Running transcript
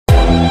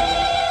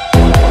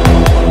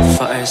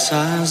phải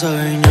xa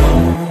rời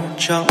nhau,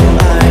 chẳng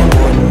ai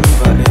muốn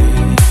vậy.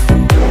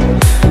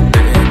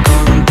 Để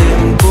con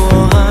tim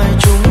của hai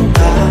chúng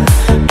ta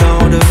đau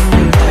đớn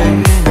như thế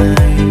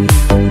này.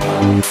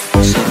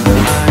 Giờ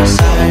ai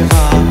sai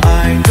và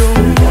ai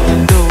đúng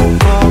đâu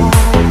có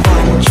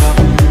quan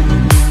trọng.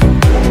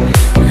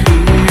 Khi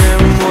em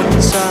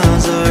muốn xa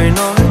rời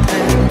nói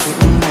thế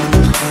cũng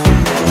bằng không.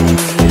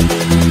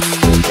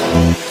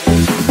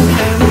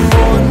 Em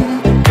muốn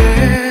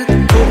kết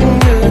thúc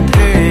như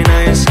thế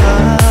này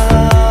sao?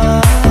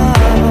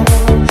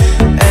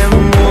 Em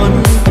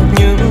muốn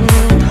những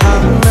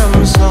tháng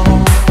năm sau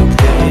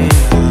thế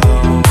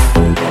nào?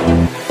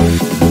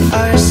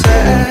 Ai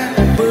sẽ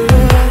bước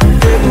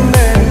đến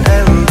bên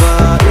em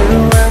và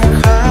yêu em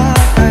khác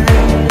anh?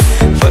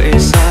 Vậy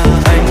xa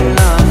anh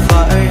là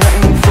phải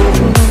hạnh phúc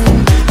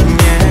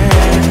nhé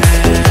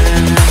em.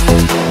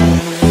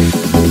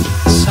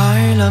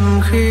 Sai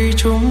lầm khi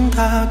chúng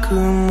ta cứ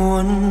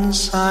muốn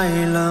sai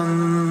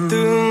lầm. Từ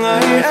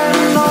ngày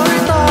em nói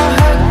ta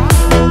hết.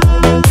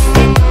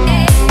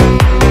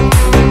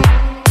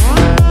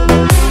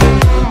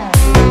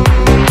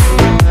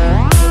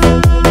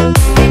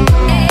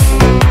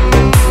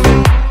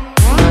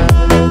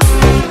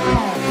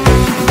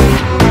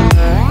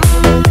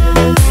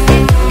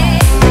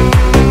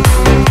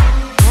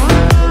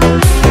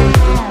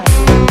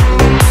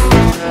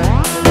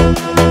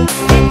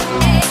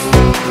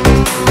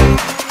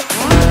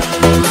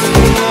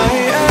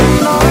 Ngày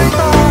em nói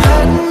ta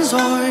hết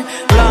rồi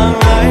là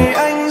ngày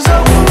anh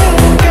giống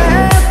như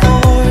kẻ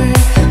tôi,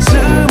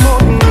 giữ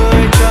một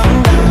người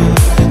chẳng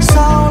được,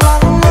 sao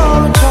lắng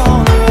lo cho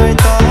người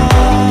ta.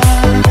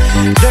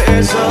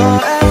 Để giờ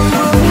em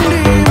bước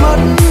đi mất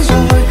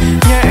rồi,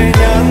 nhẹ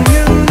nhàng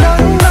nhưng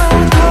đớn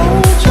đau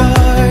thấu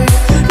trời.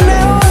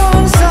 Nếu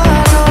luôn xa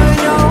rời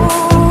nhau,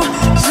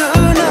 giữ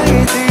này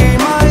thì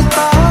mai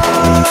tan.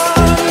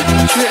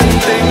 Chuyện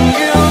tình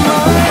yêu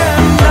mới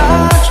em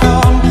đã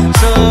chọn,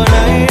 giờ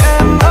này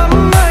em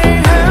ấm hay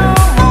héo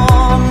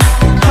mòn.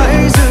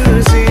 Hãy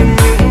giữ gìn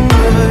những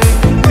người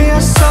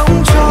biết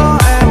sống cho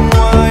em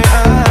ngoài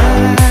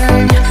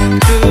anh.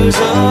 Từ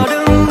giờ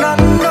đừng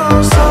đắn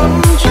đo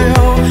sớm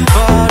chiều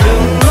và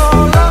đừng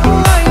lo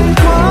lắng anh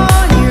quá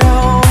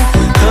nhiều.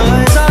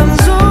 Thời gian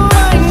giúp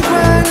anh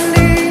quên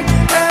đi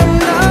em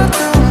đã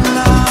từng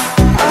là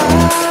ai.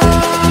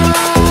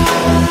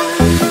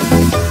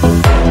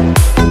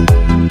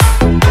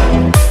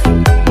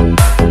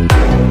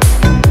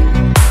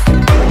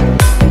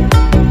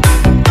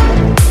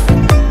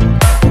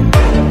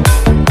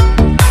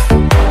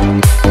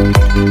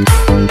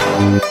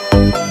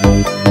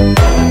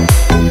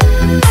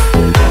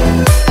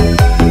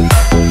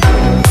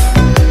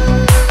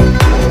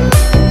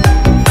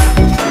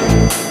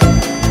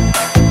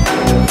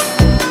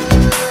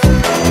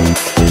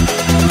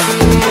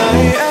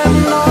 Ngày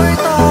em nói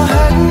ta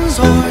hết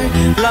rồi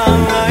là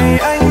ngày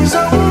anh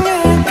giống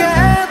như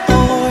kẻ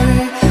tôi,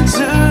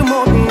 giữ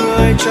một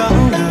người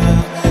chẳng được,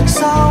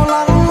 sao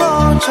lắng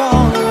lo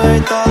cho người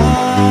ta.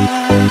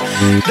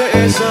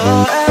 Để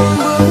giờ em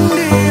bước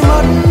đi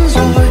mất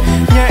rồi,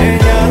 nhẹ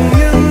nhàng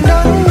nhưng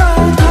đớn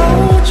đau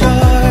thấu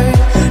trời.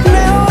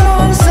 Nếu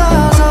luôn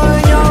xa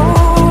rời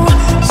nhau,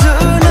 giữ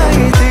này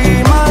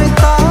thì mai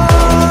tan.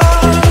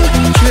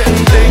 Chuyện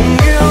tình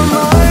yêu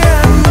mới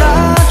em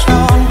đã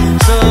chọn,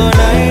 giờ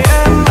này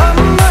em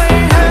ấm hay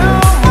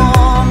héo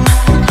mòn.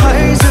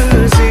 Hãy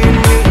giữ gìn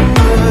những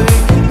người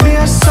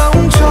biết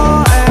sống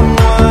cho em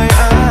ngoài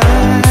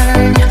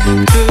anh.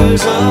 Từ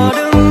giờ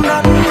đừng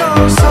đắn đo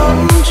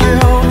sớm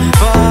chiều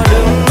và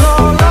đừng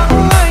lo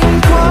lắng anh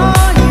quá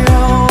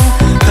nhiều.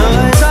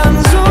 Thời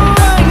gian giúp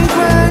anh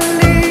quên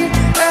đi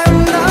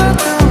em đã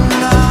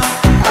từng là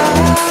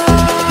ai.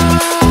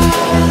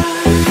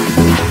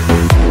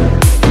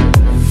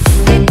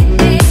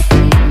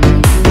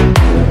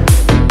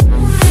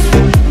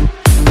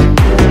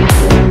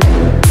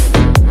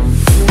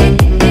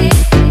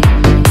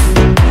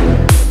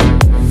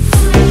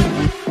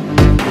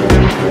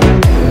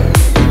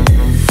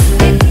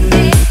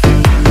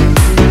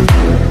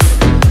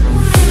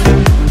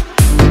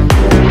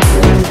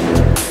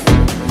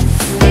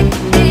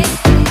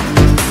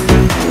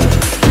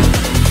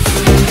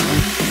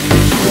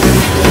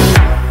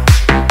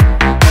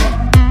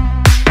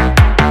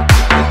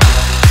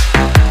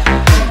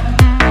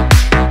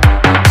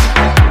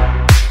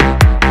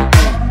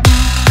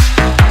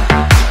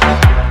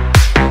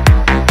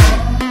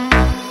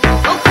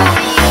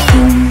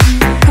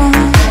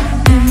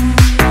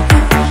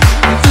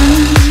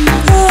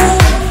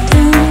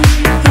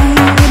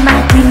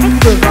 Mà quý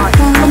khách vừa gọi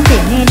không thể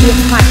nghe điện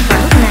thoại vào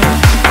lúc này.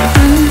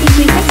 Xin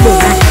quý khách để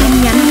lại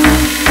tin nhắn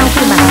sau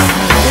khi bản nhạc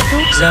này kết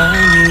thúc. Giá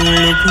như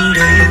lúc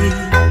đấy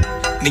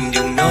mình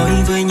đừng nói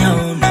với nhau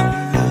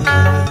nặng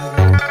lời,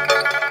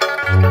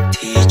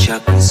 thì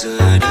chắc giờ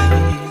đây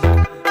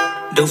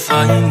đâu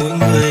phải mỗi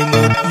người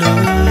một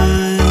nơi.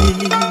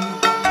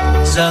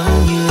 Giá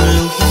như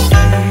lúc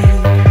đấy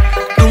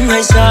đúng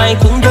hay sai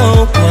cũng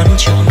đâu quan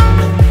trọng,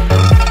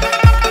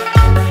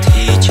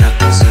 thì chắc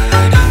giờ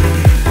đây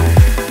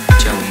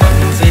chẳng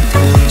mang vết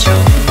thương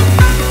trong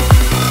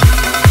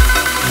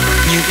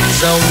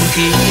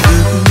ký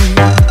ức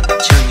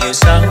chẳng hiểu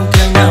sao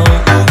kéo nhau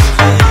ùa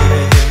về.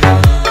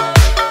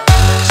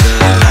 Giờ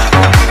là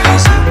người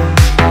dưng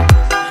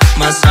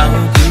mà sao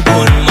cứ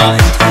buồn mãi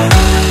thế.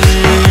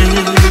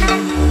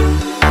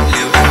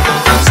 Liệu em có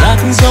cảm giác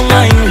giống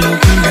anh lúc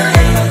này,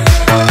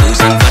 tự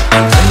dằn vặt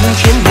bản thân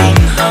khiến mình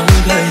hao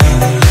gầy.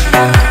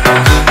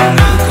 Cũng nếu còn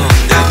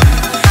đâu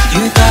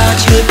như ta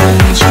chưa từng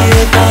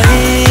chia tay.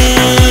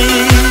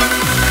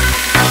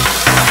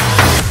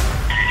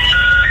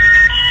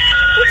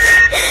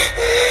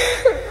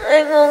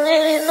 Anh có nghe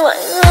điện thoại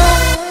không?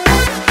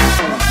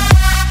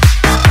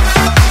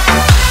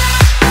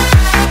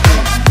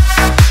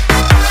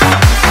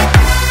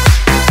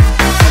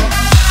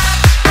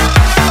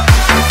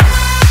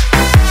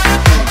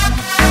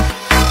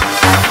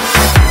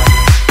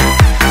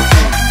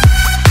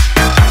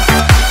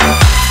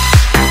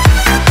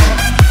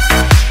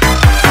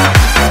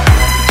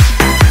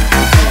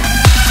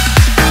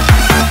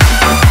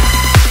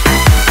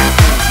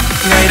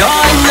 Ngày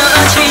đó anh nỡ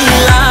chỉ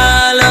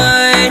là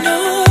lời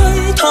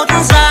nói thốt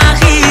ra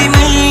khi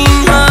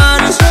mình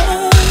hơn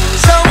rồi,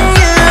 giống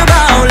như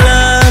bao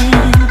lần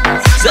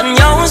giận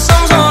nhau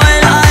xong rồi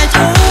lại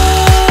thôi.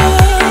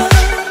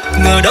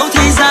 Ngờ đâu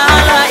thì ra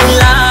lại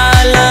là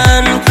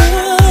lần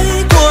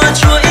cuối của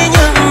chuỗi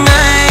những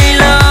ngày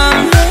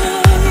lầm lỡ.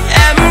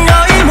 Em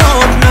nói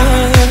một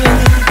lời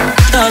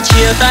ta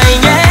chia tay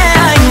nhé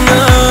anh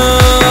ơi.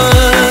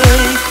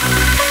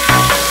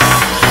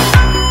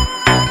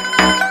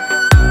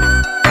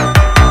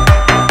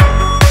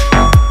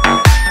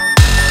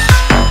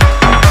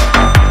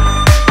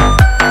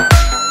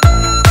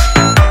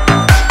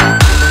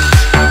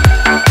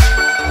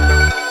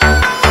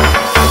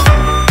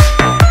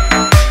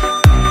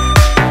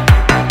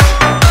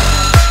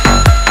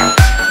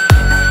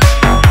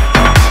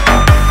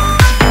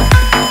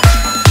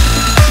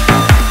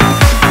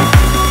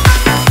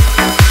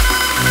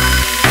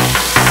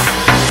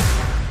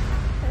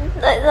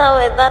 Tại sao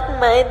phải tắt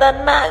máy tắt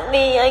mạng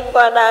đi, anh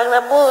quả đáng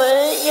lắm rồi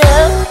ấy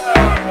nhớ.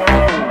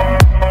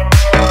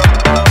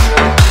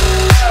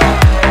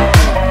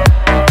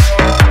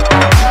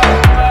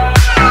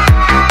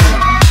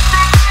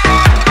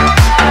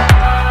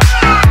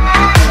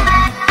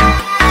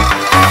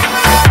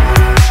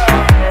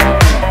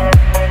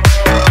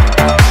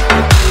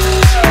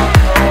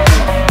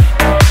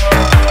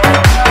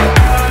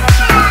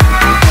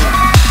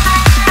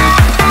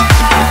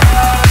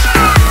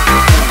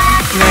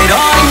 Ngày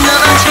đó anh nỡ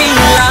chỉ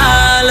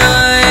là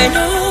lời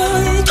nói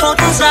thốt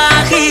ra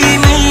khi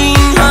mình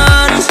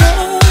hơn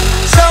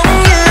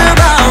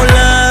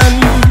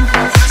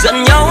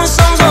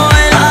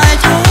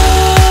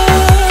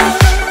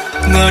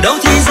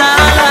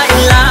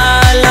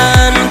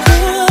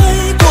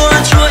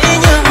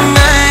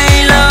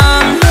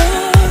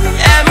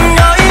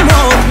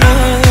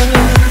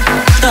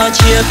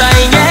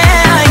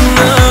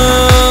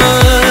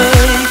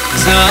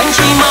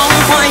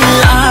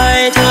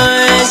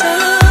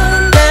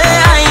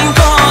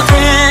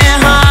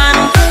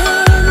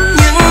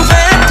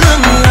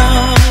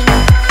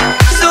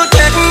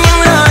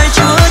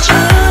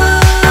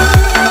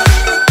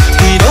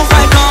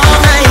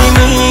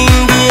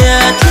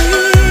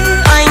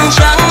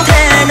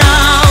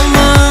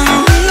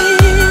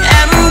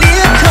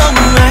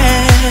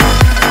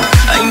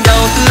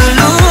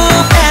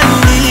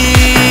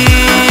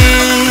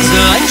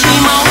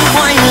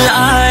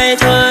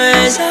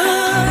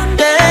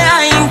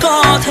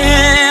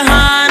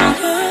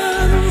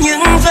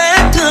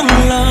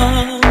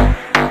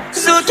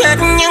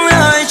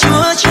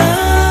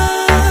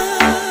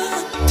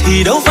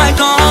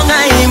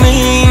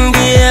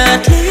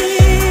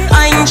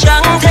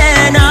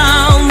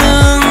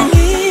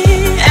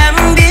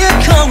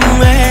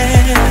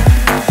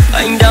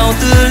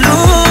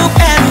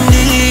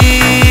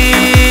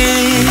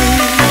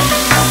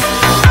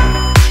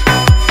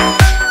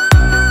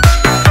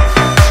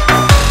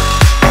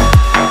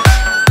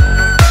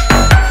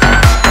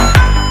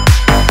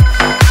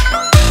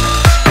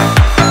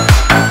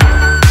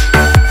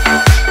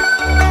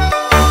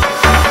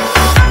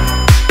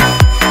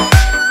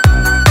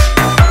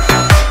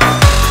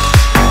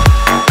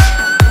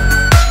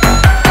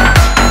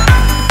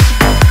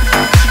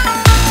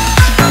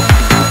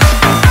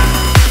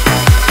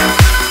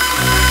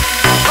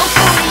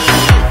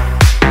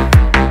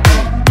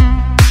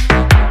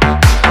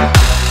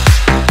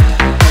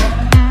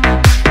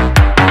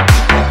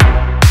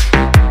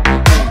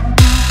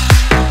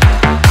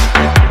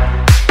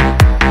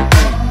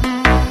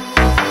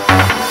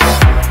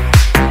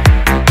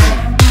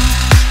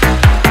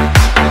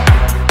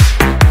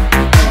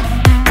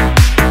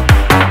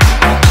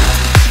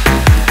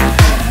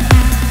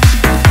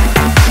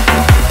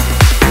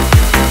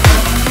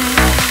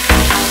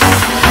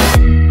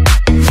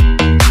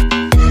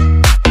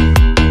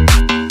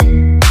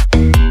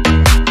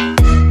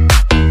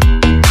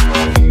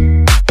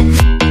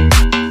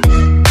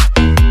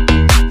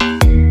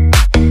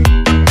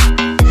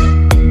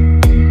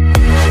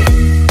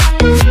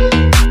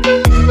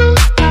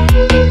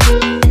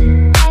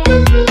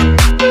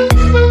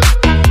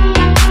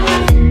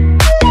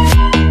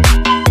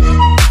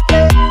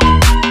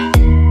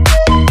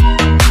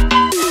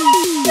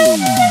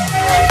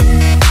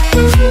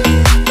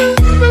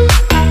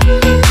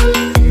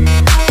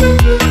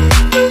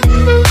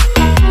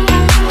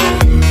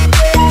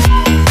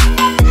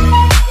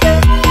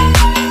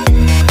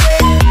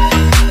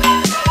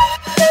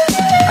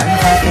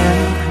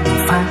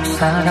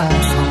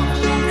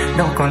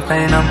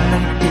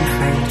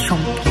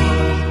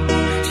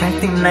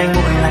lần này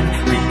nguội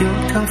lạnh vì yêu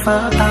thương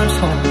vỡ tan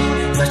rồi,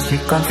 giờ chỉ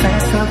còn phép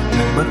sức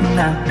mình bước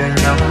ngang đời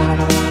nhau.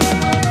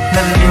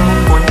 Lần yêu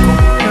cuối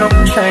cùng lúc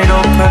trời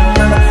đổ gần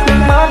nước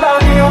mắt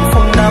bao nhiêu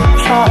không đắp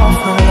cho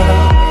vừa.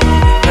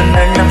 Lần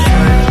này năm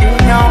trời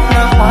yêu nhau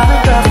đã quá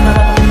cơ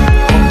vơ,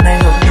 hôm nay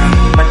ngược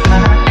đường mất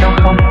mát đâu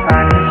không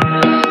ai.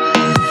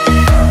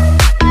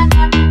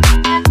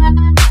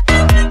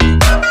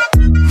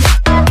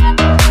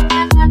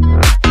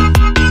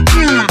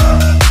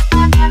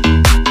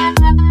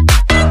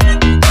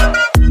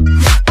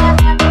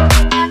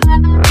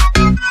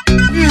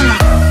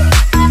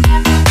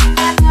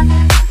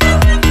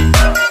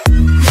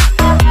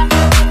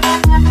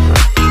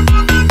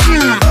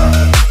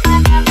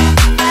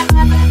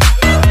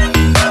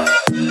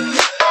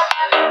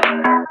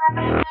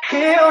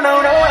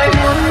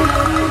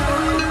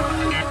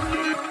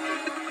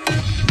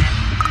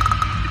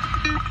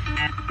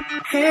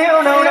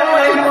 Hiểu đâu đâu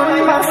ai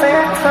muốn mang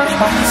phép ra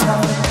trong sầu.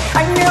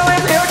 Anh yêu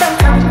em hiểu chẳng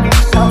thắng đi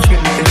sao chuyện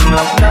tình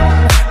lòng đâu.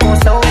 Cô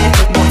dấu đi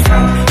được một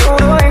phần yêu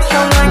đuối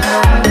trong anh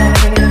hồng này.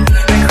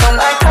 Vì không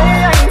ai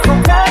thấy anh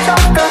không ngã trong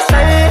cơn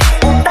say.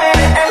 Một tay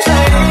để em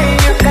rời đi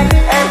như cách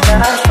em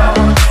đã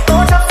chọn. Cô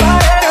chắc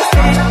phải điều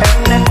gì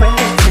em nên quên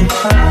đi gì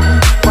hơn.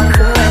 Quá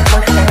khứ anh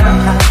quay khẽ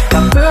lại và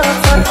bước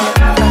tới hiện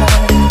tại.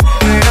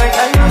 Người nơi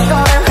ấy cho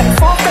em hạnh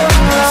phúc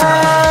tương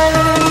lai.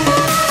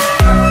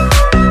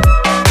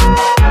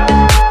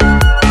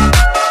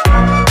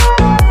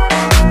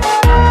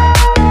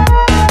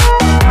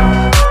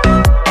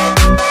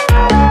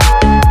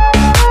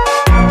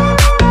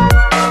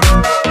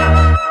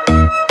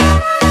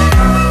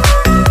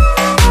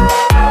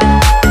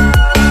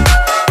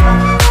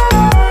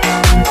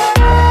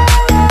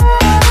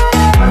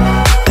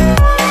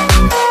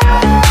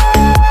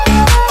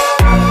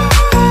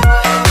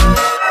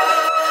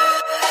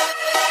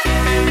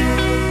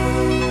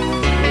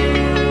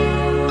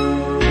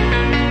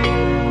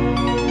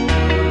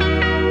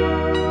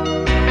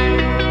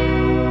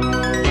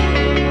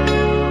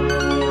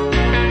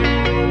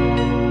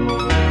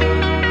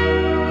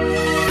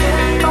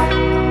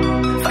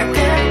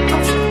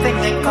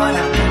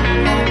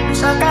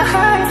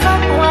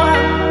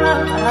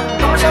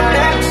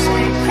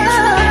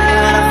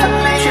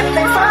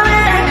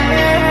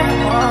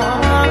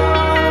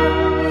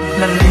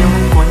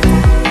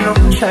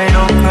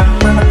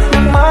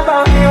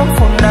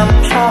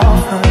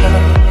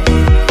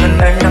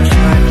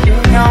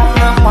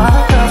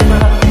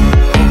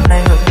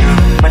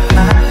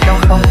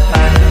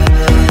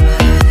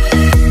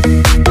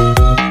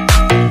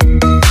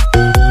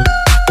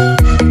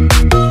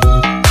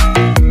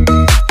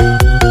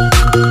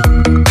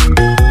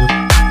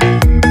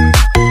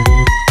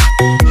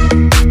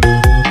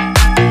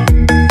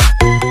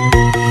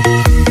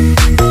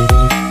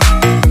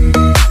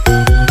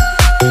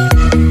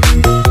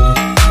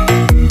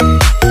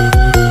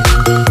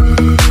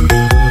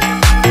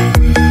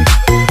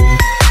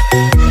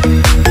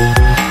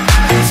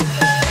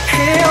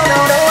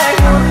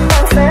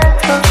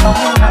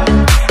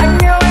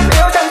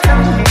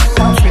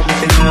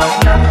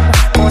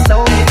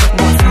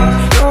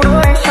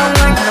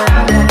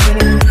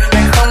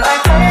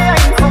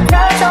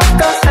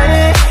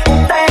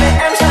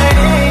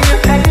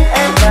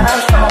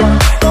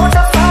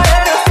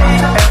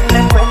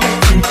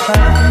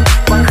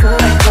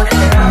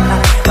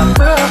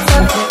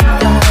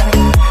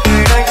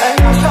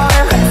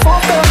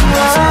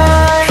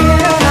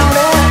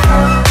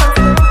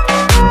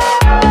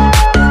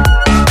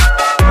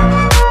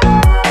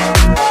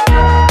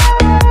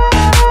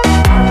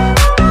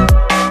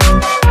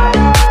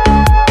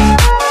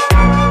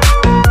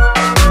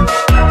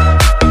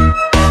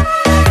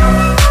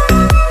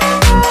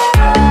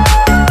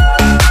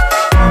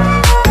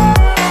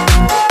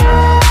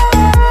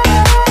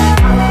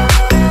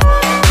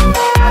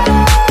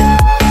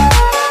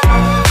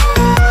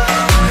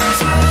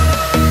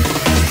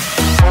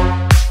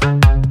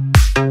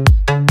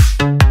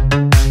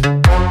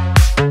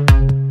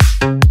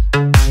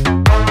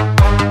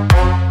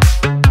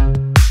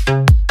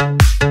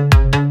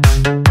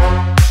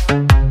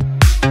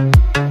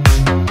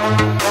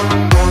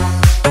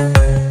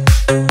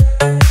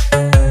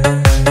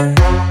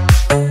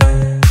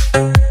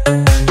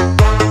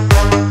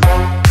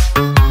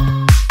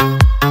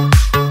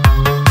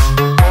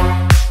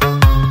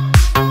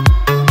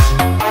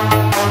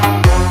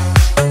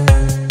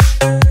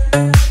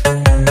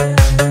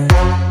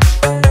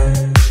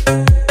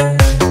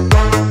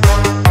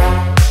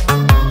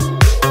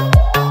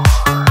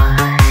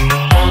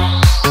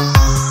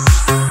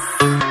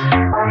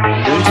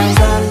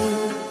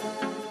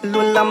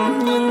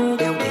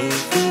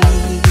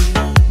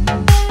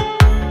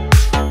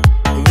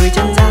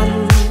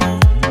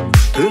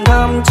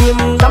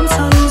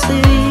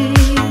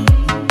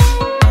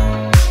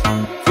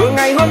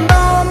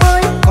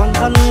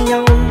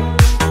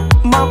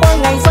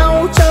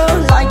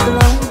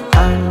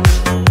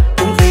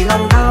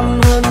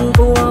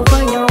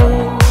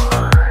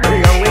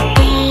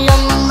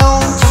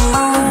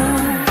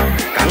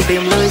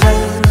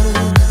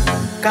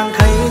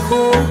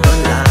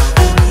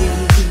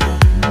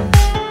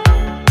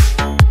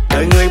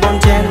 đời người bon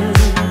chen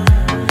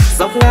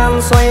dọc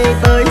ngang xoay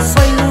tới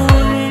xoay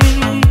lui.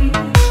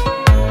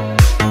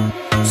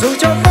 Dù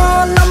cho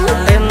có lắm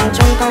tiền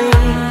trong tay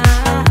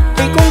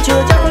thì cũng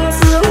chưa chắc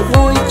sướng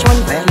vui trọn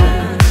vẹn.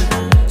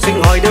 Xin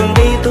hỏi đường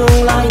đi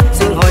tương lai,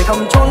 xin hỏi thăm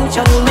chốn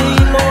chân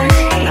đi lối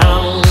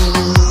nào.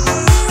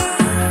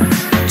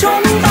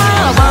 Chốn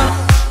ta vào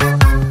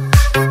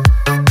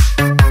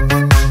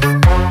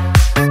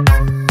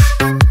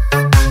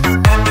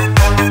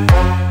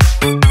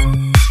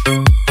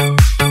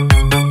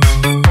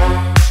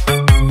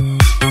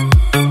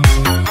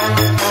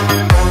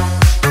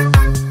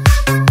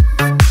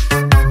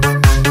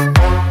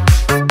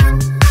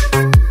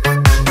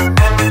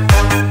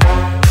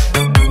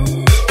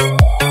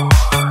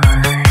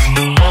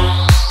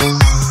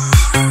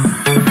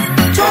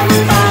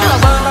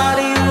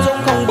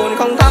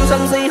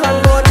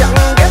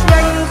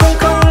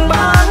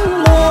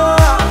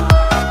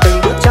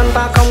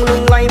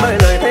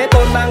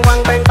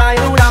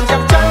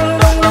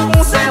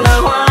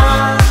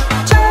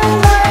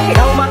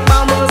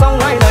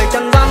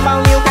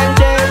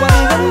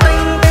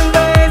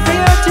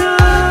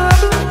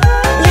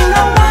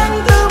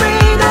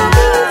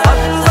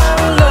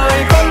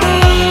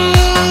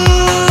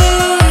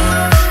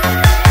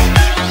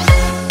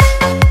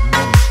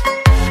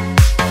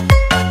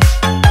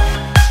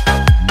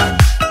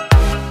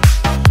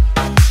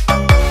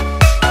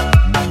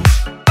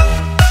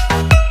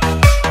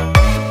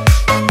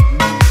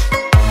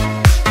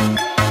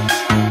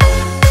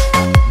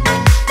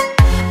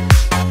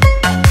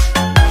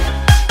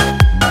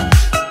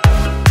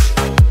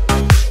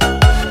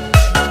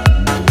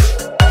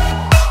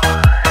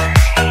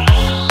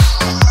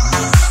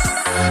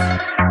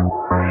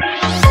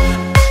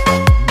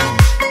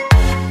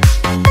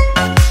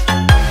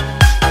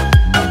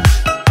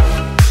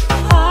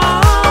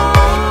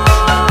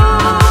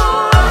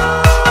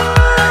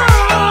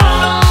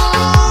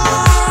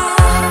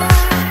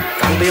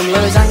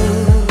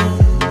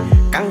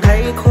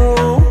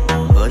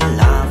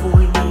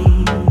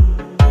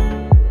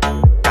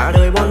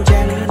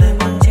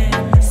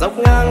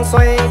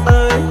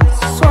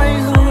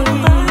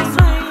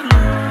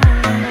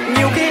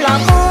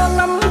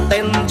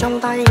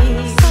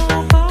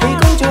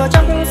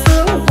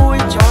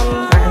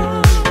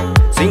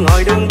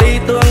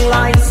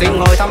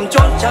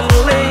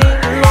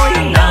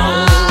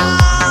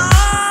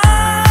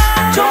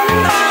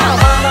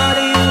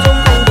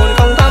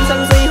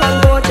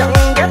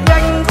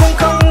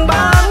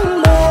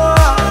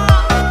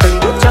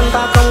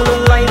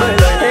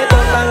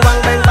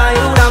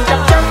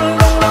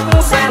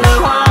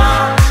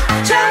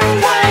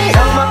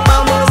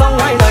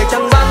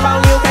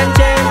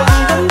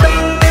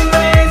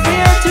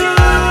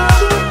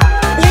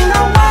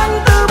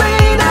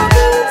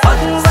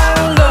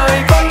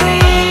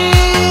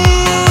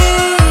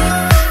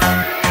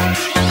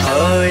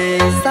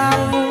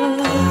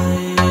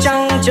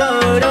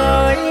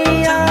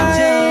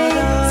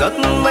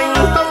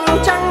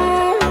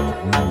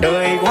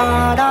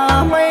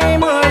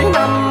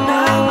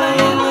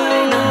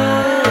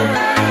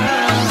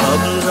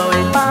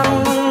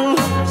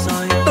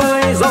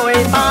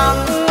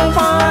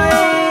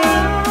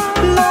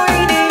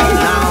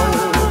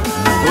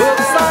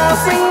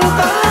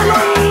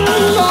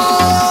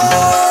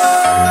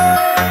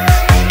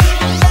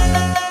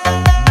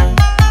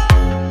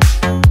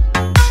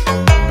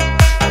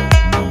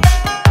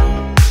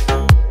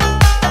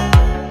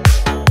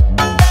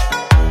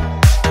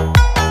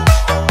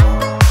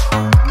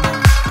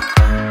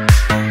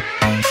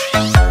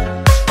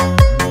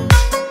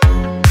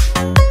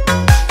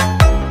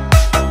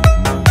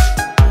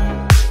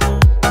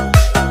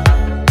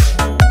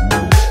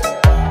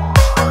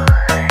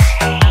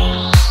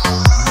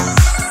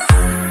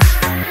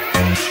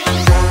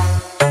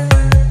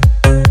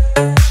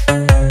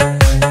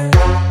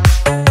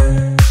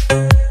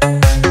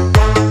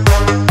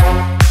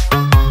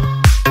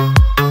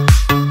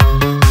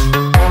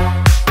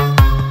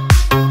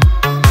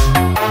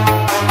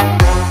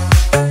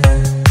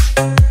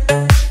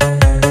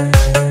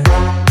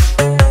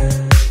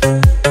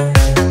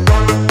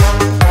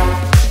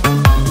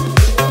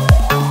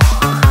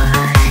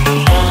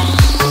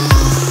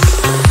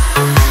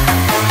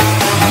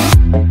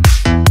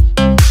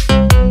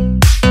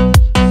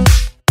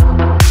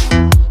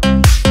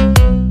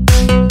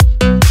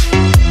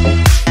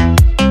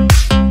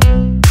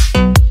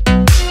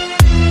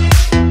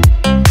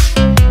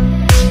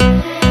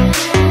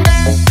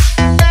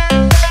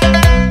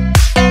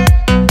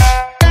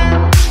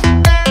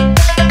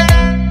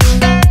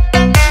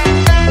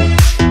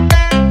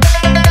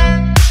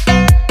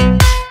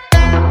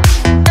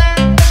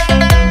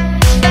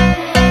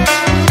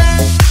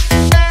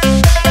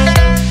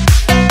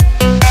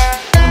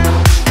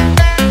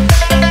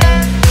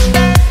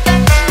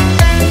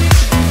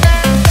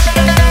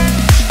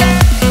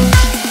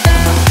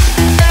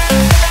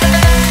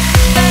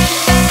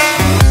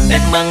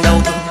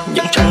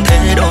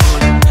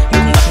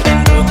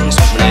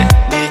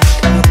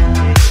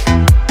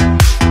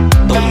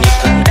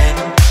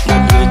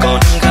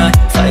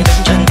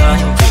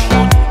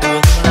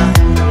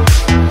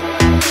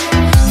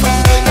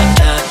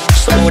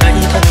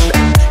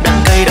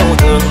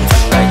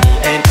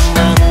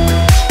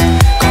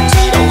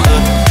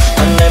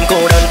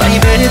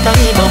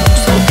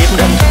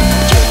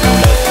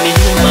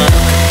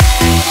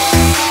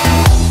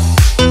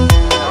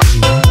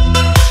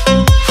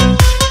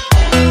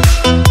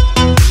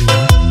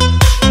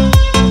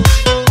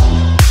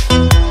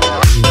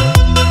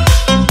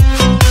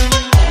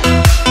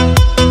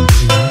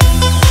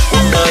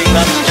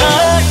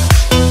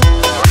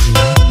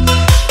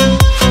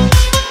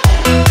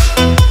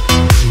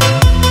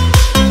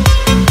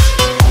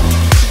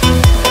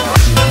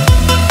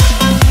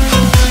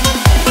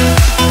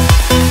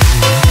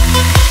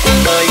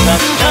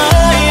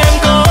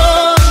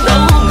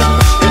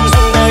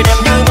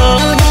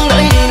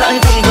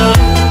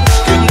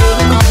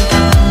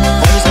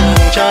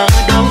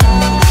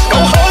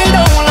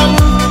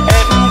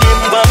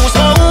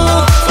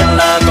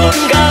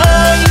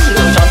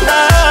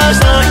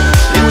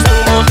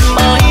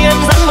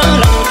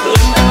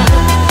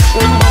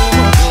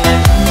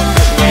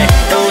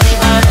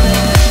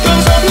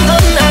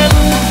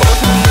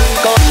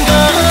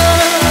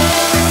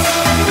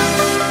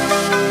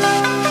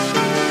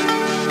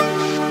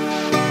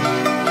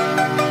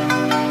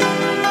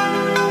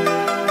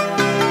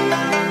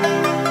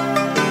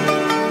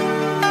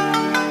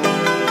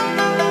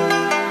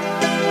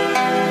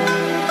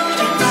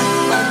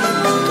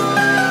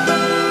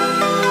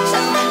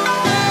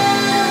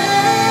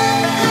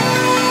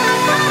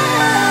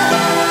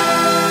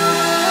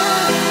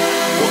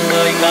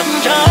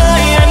ngắm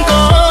trái em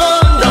có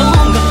đâu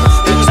ngờ,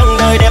 tưởng rằng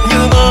đời đẹp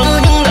như mơ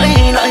nhưng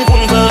nay lại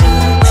vun vỡ.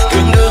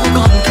 Thương đứa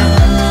con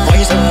thơ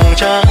quay giờ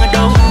cha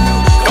đâu,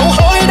 câu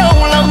hối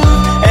đau lòng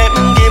em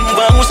ghim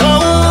vào dấu.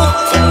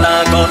 Phần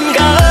là con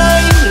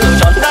gái lựa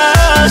chọn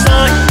đã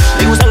rơi,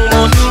 liệu rằng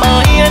một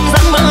mai em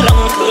dám mở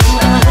lòng thương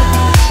ai.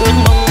 Ước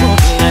mong một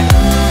ngày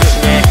được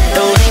nhẹ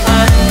đôi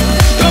vai,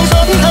 thương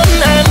xót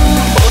thân em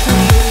một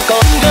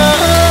con gái.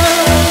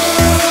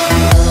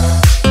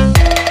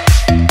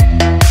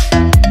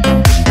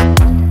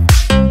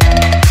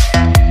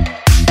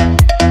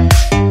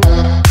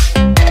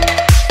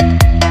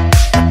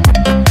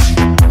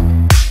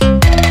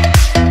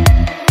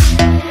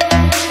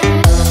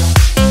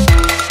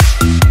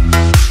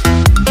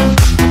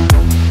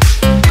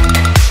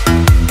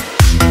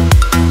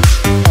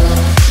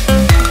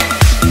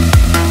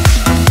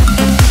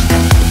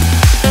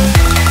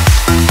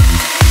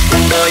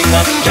 Đời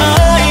ngắm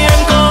trái em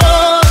có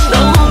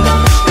đâu ngờ,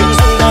 tưởng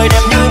rằng đời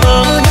đẹp như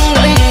mơ nhưng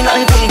nay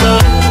lại vun vỡ.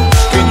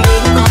 Thương đứa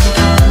con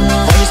thơ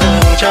quay giờ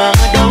cha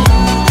đâu,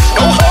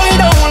 câu hối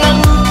đau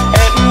lòng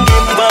em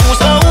ghim vào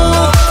dấu.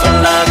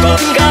 Phần là con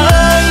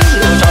gái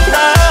lựa chọn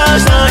đã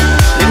rơi,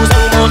 liệu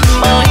rằng một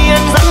mai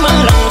em dám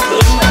mở lòng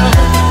thương ai.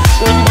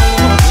 Ước mong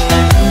một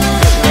ngày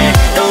được nhẹ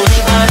đôi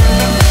vai,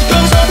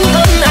 thương xót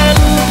thân em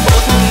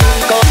một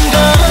con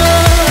gái.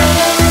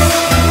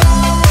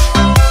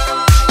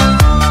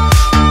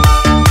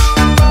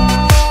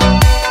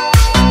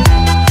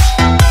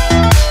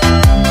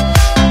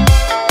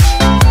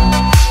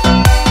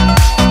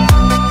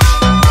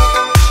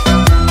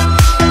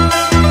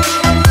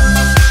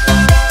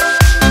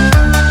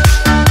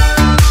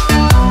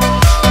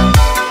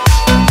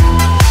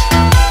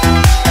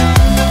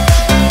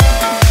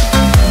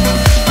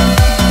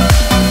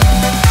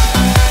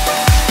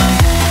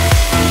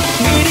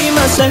 Nghĩ đi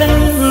mà xem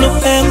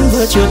lúc em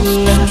vừa trượt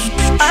ngã,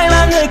 ai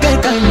là người cây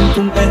cành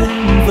cùng em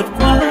vượt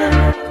qua.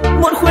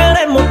 Muốn khuyên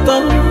em một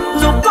câu,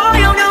 dù có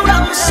yêu nhau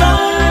đằng sau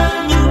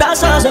nhưng đã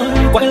xa rồi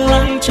quay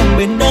lại chẳng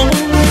bên đâu.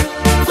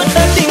 Vẫn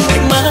đang tìm ngày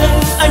mai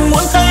anh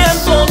muốn thấy em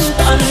tồn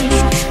tại,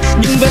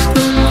 nhưng vết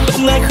thương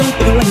không ai không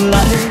tự lành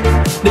lại.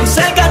 Để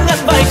sẽ can ngăn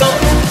vài câu,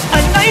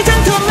 anh ấy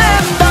chẳng thương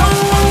em đâu,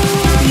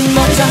 nhưng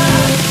nói ra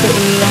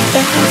tự làm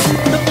em xúc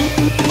động.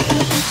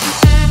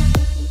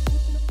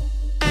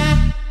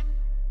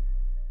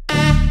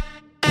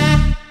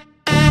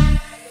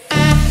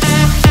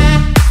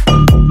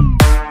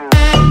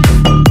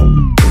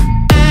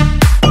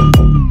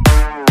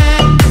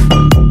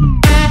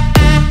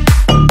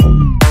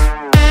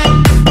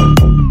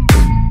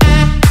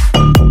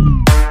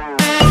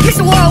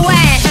 Mr.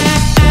 Worldwide.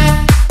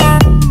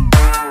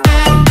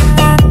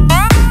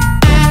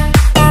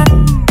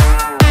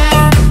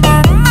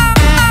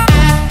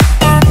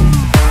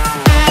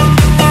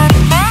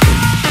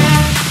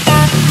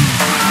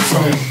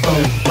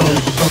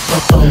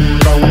 Boom,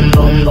 boom,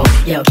 boom, boom,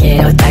 yo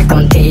quiero estar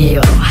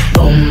contigo.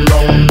 Boom,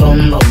 boom,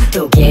 boom, boom,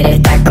 tú quieres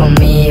estar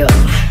conmigo.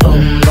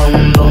 Boom,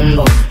 boom, boom,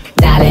 boom,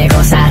 dale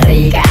cosa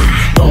rica.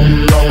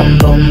 Boom, boom,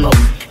 boom, boom,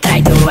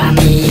 trae tu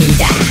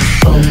amiga.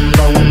 Boom,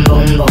 boom,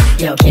 boom, boom,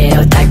 yo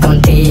quiero estar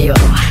contigo.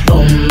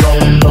 Boom,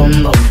 boom,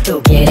 boom, boom,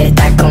 tú quieres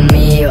estar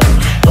conmigo.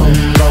 Boom,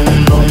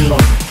 boom, boom,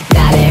 boom,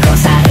 dale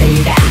cosa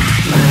rica.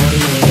 Mami,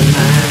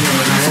 mami,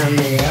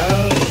 mami,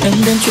 oh. Em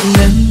đem chuyện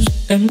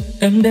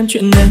em đem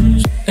chuyện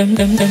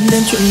em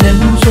đem chuyện em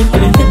rồi kể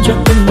hết cho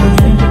từng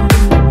người.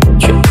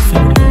 Chuyện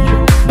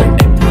Fendi để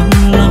em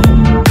thương lắm,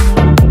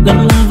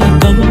 lắm là vài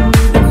câu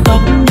em khóc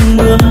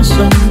mưa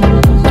rông.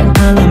 Anh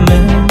ta làm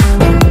em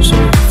rồi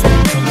phải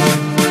không?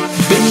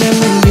 Bên em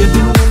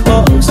biết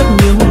có rất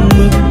nhiều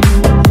người,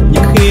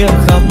 nhưng khi em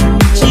khóc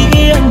chỉ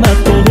em mà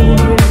tôi.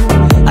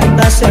 Anh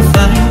ta sẽ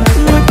phải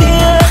nuối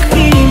tiếc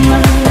khi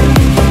mà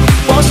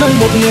bỏ rơi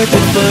một người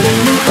tuyệt vời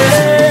như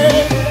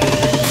thế.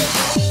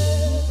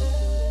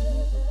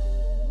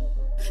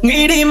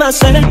 Nghĩ đi mà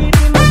xem.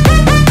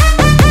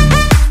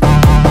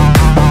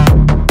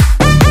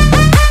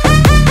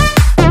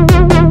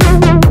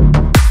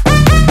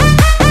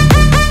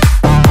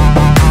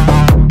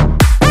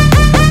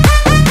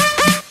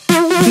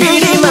 Nghĩ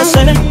đi mà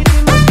xem.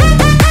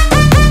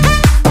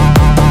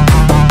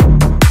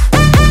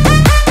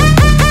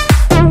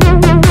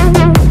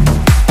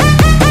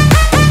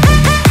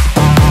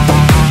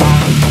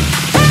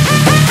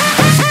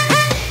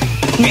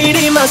 Nghĩ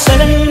đi mà xem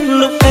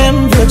lúc em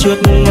vừa trượt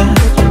ngã,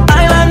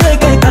 ai là người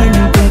cây cành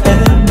cùng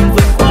em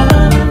vượt qua.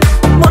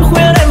 Muốn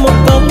khuyên em một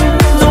câu,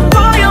 dù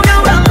có yêu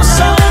nhau đằng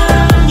sau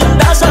nhưng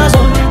đã xa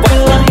rồi quay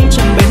lại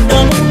chẳng bên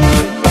đâu.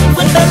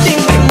 Vẫn đang tìm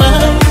ngày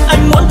mai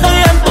anh muốn thấy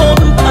em tồn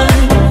tại,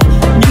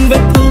 nhưng vết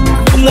thương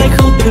không ai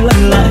không tự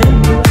lành lại.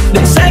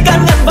 Để sẽ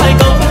can ngăn vài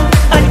câu,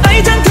 anh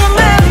ấy chẳng thương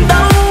em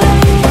đâu,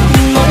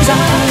 nhưng nói ra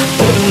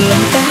tự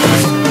làm em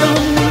xúc động.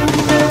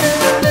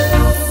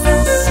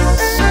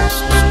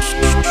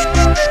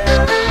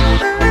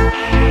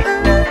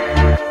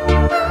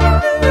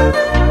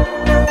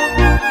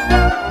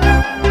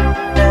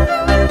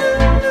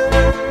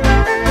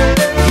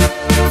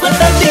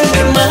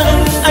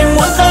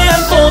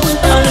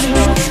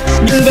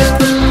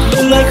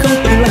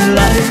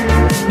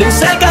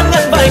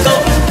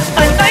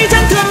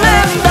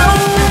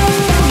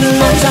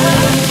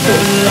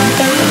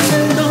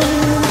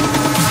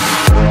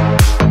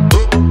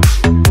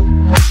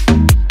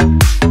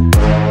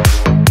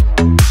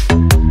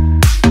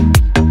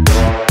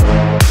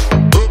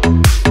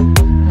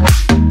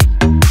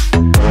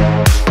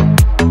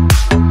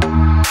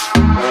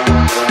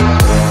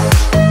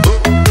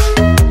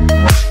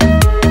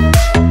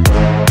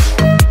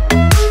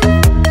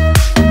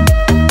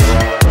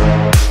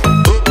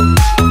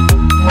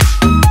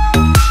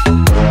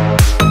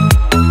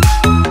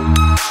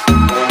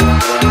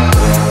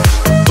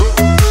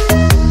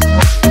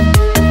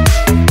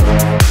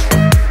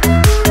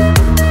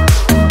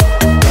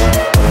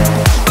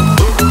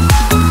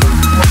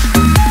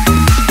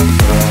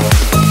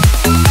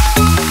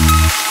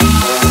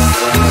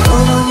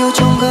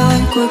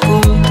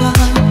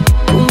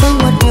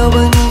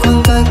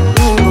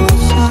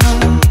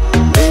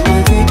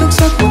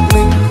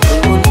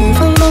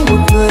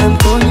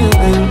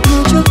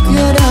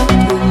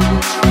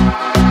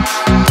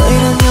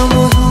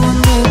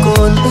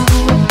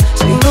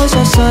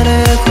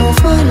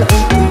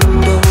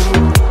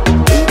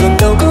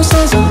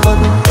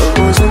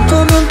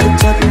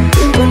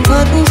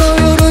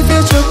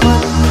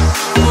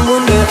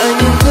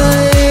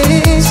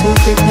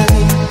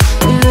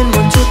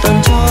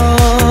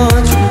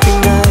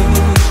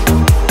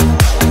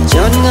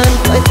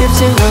 tiếp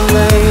riêng hàng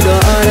ngày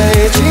đọa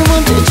đầy, chỉ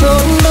muốn chạy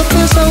trốn đâu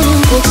phía sau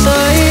những cuộc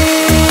say.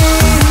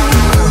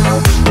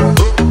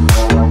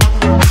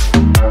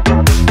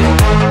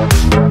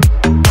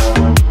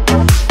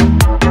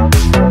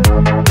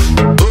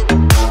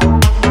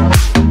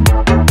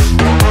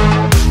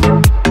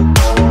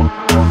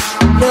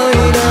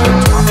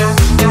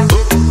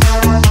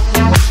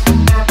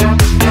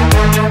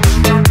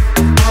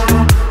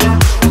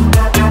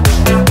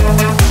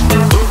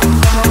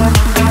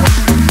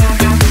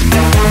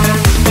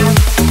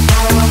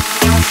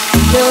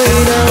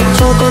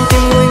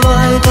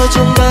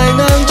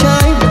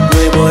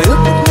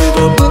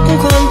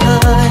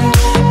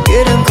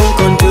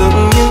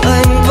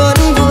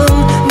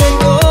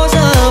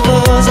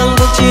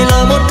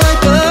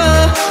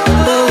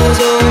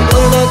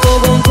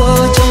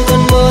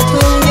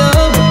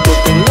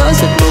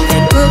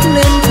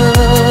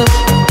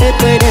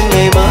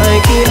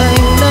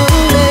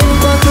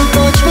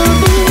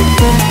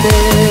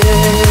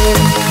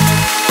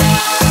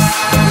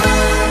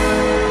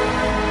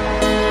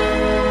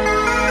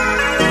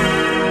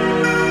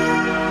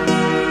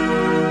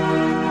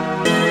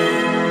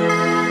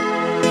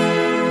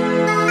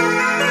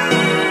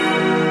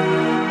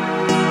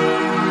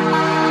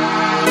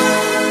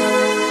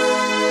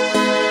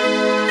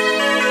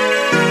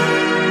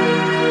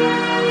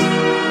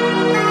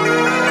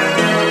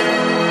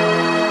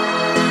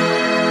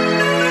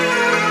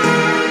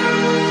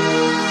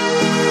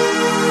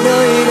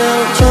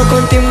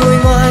 Con tim nguôi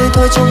ngoai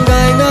thôi trong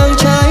gai ngang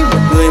trái, một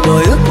người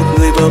bồi ước, một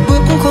người vừa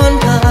bước khoan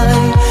thai.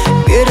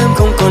 Biết em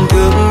không còn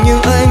thương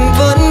nhưng anh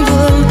vẫn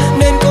vương,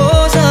 nên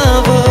cố giả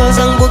vờ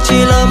rằng buộc chỉ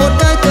là một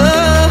cái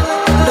cớ.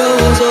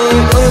 Đâu rồi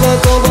đôi ba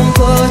câu bâng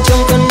quơ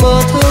trong cơn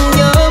mơ thương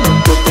nhớ, một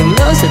cuộc tình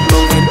lỡ giật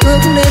mộng hẹn ước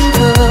nên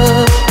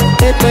thơ.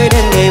 Hết mây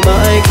đen ngày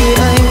mai khi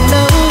anh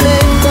nắng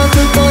lên, quá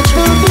khứ có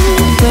chút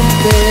cập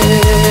về.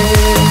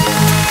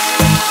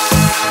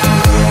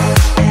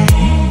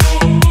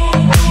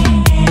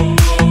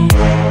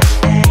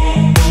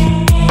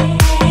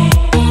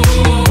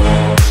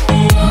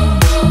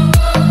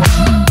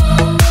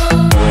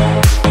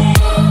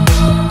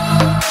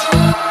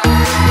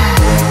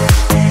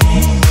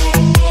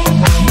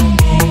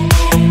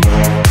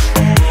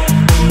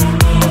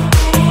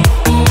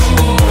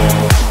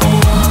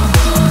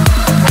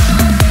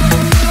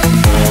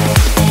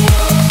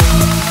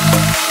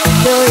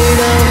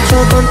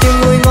 Con tim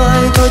nguôi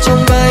ngoai thôi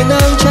trong gai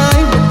ngang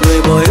trái, một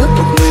người bồi ước,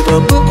 một người vừa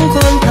bước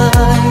khoan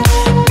thai.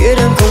 Biết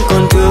em không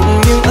còn thương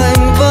nhưng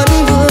anh vẫn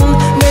vương,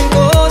 nên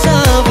cố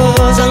giả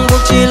vờ rằng buộc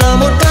chỉ là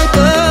một cái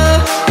cớ.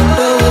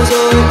 Đâu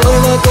rồi đôi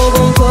ba câu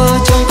bâng quơ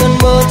trong cơn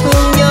mơ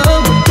thương nhớ,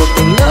 một cuộc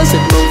tình lỡ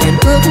giật mộng hẹn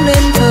ước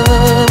nên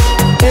thơ.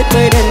 Hết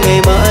mây đen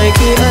ngày mai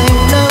khi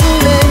anh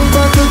nắng lên,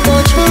 quá khứ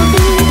có chút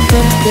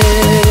cập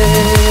về.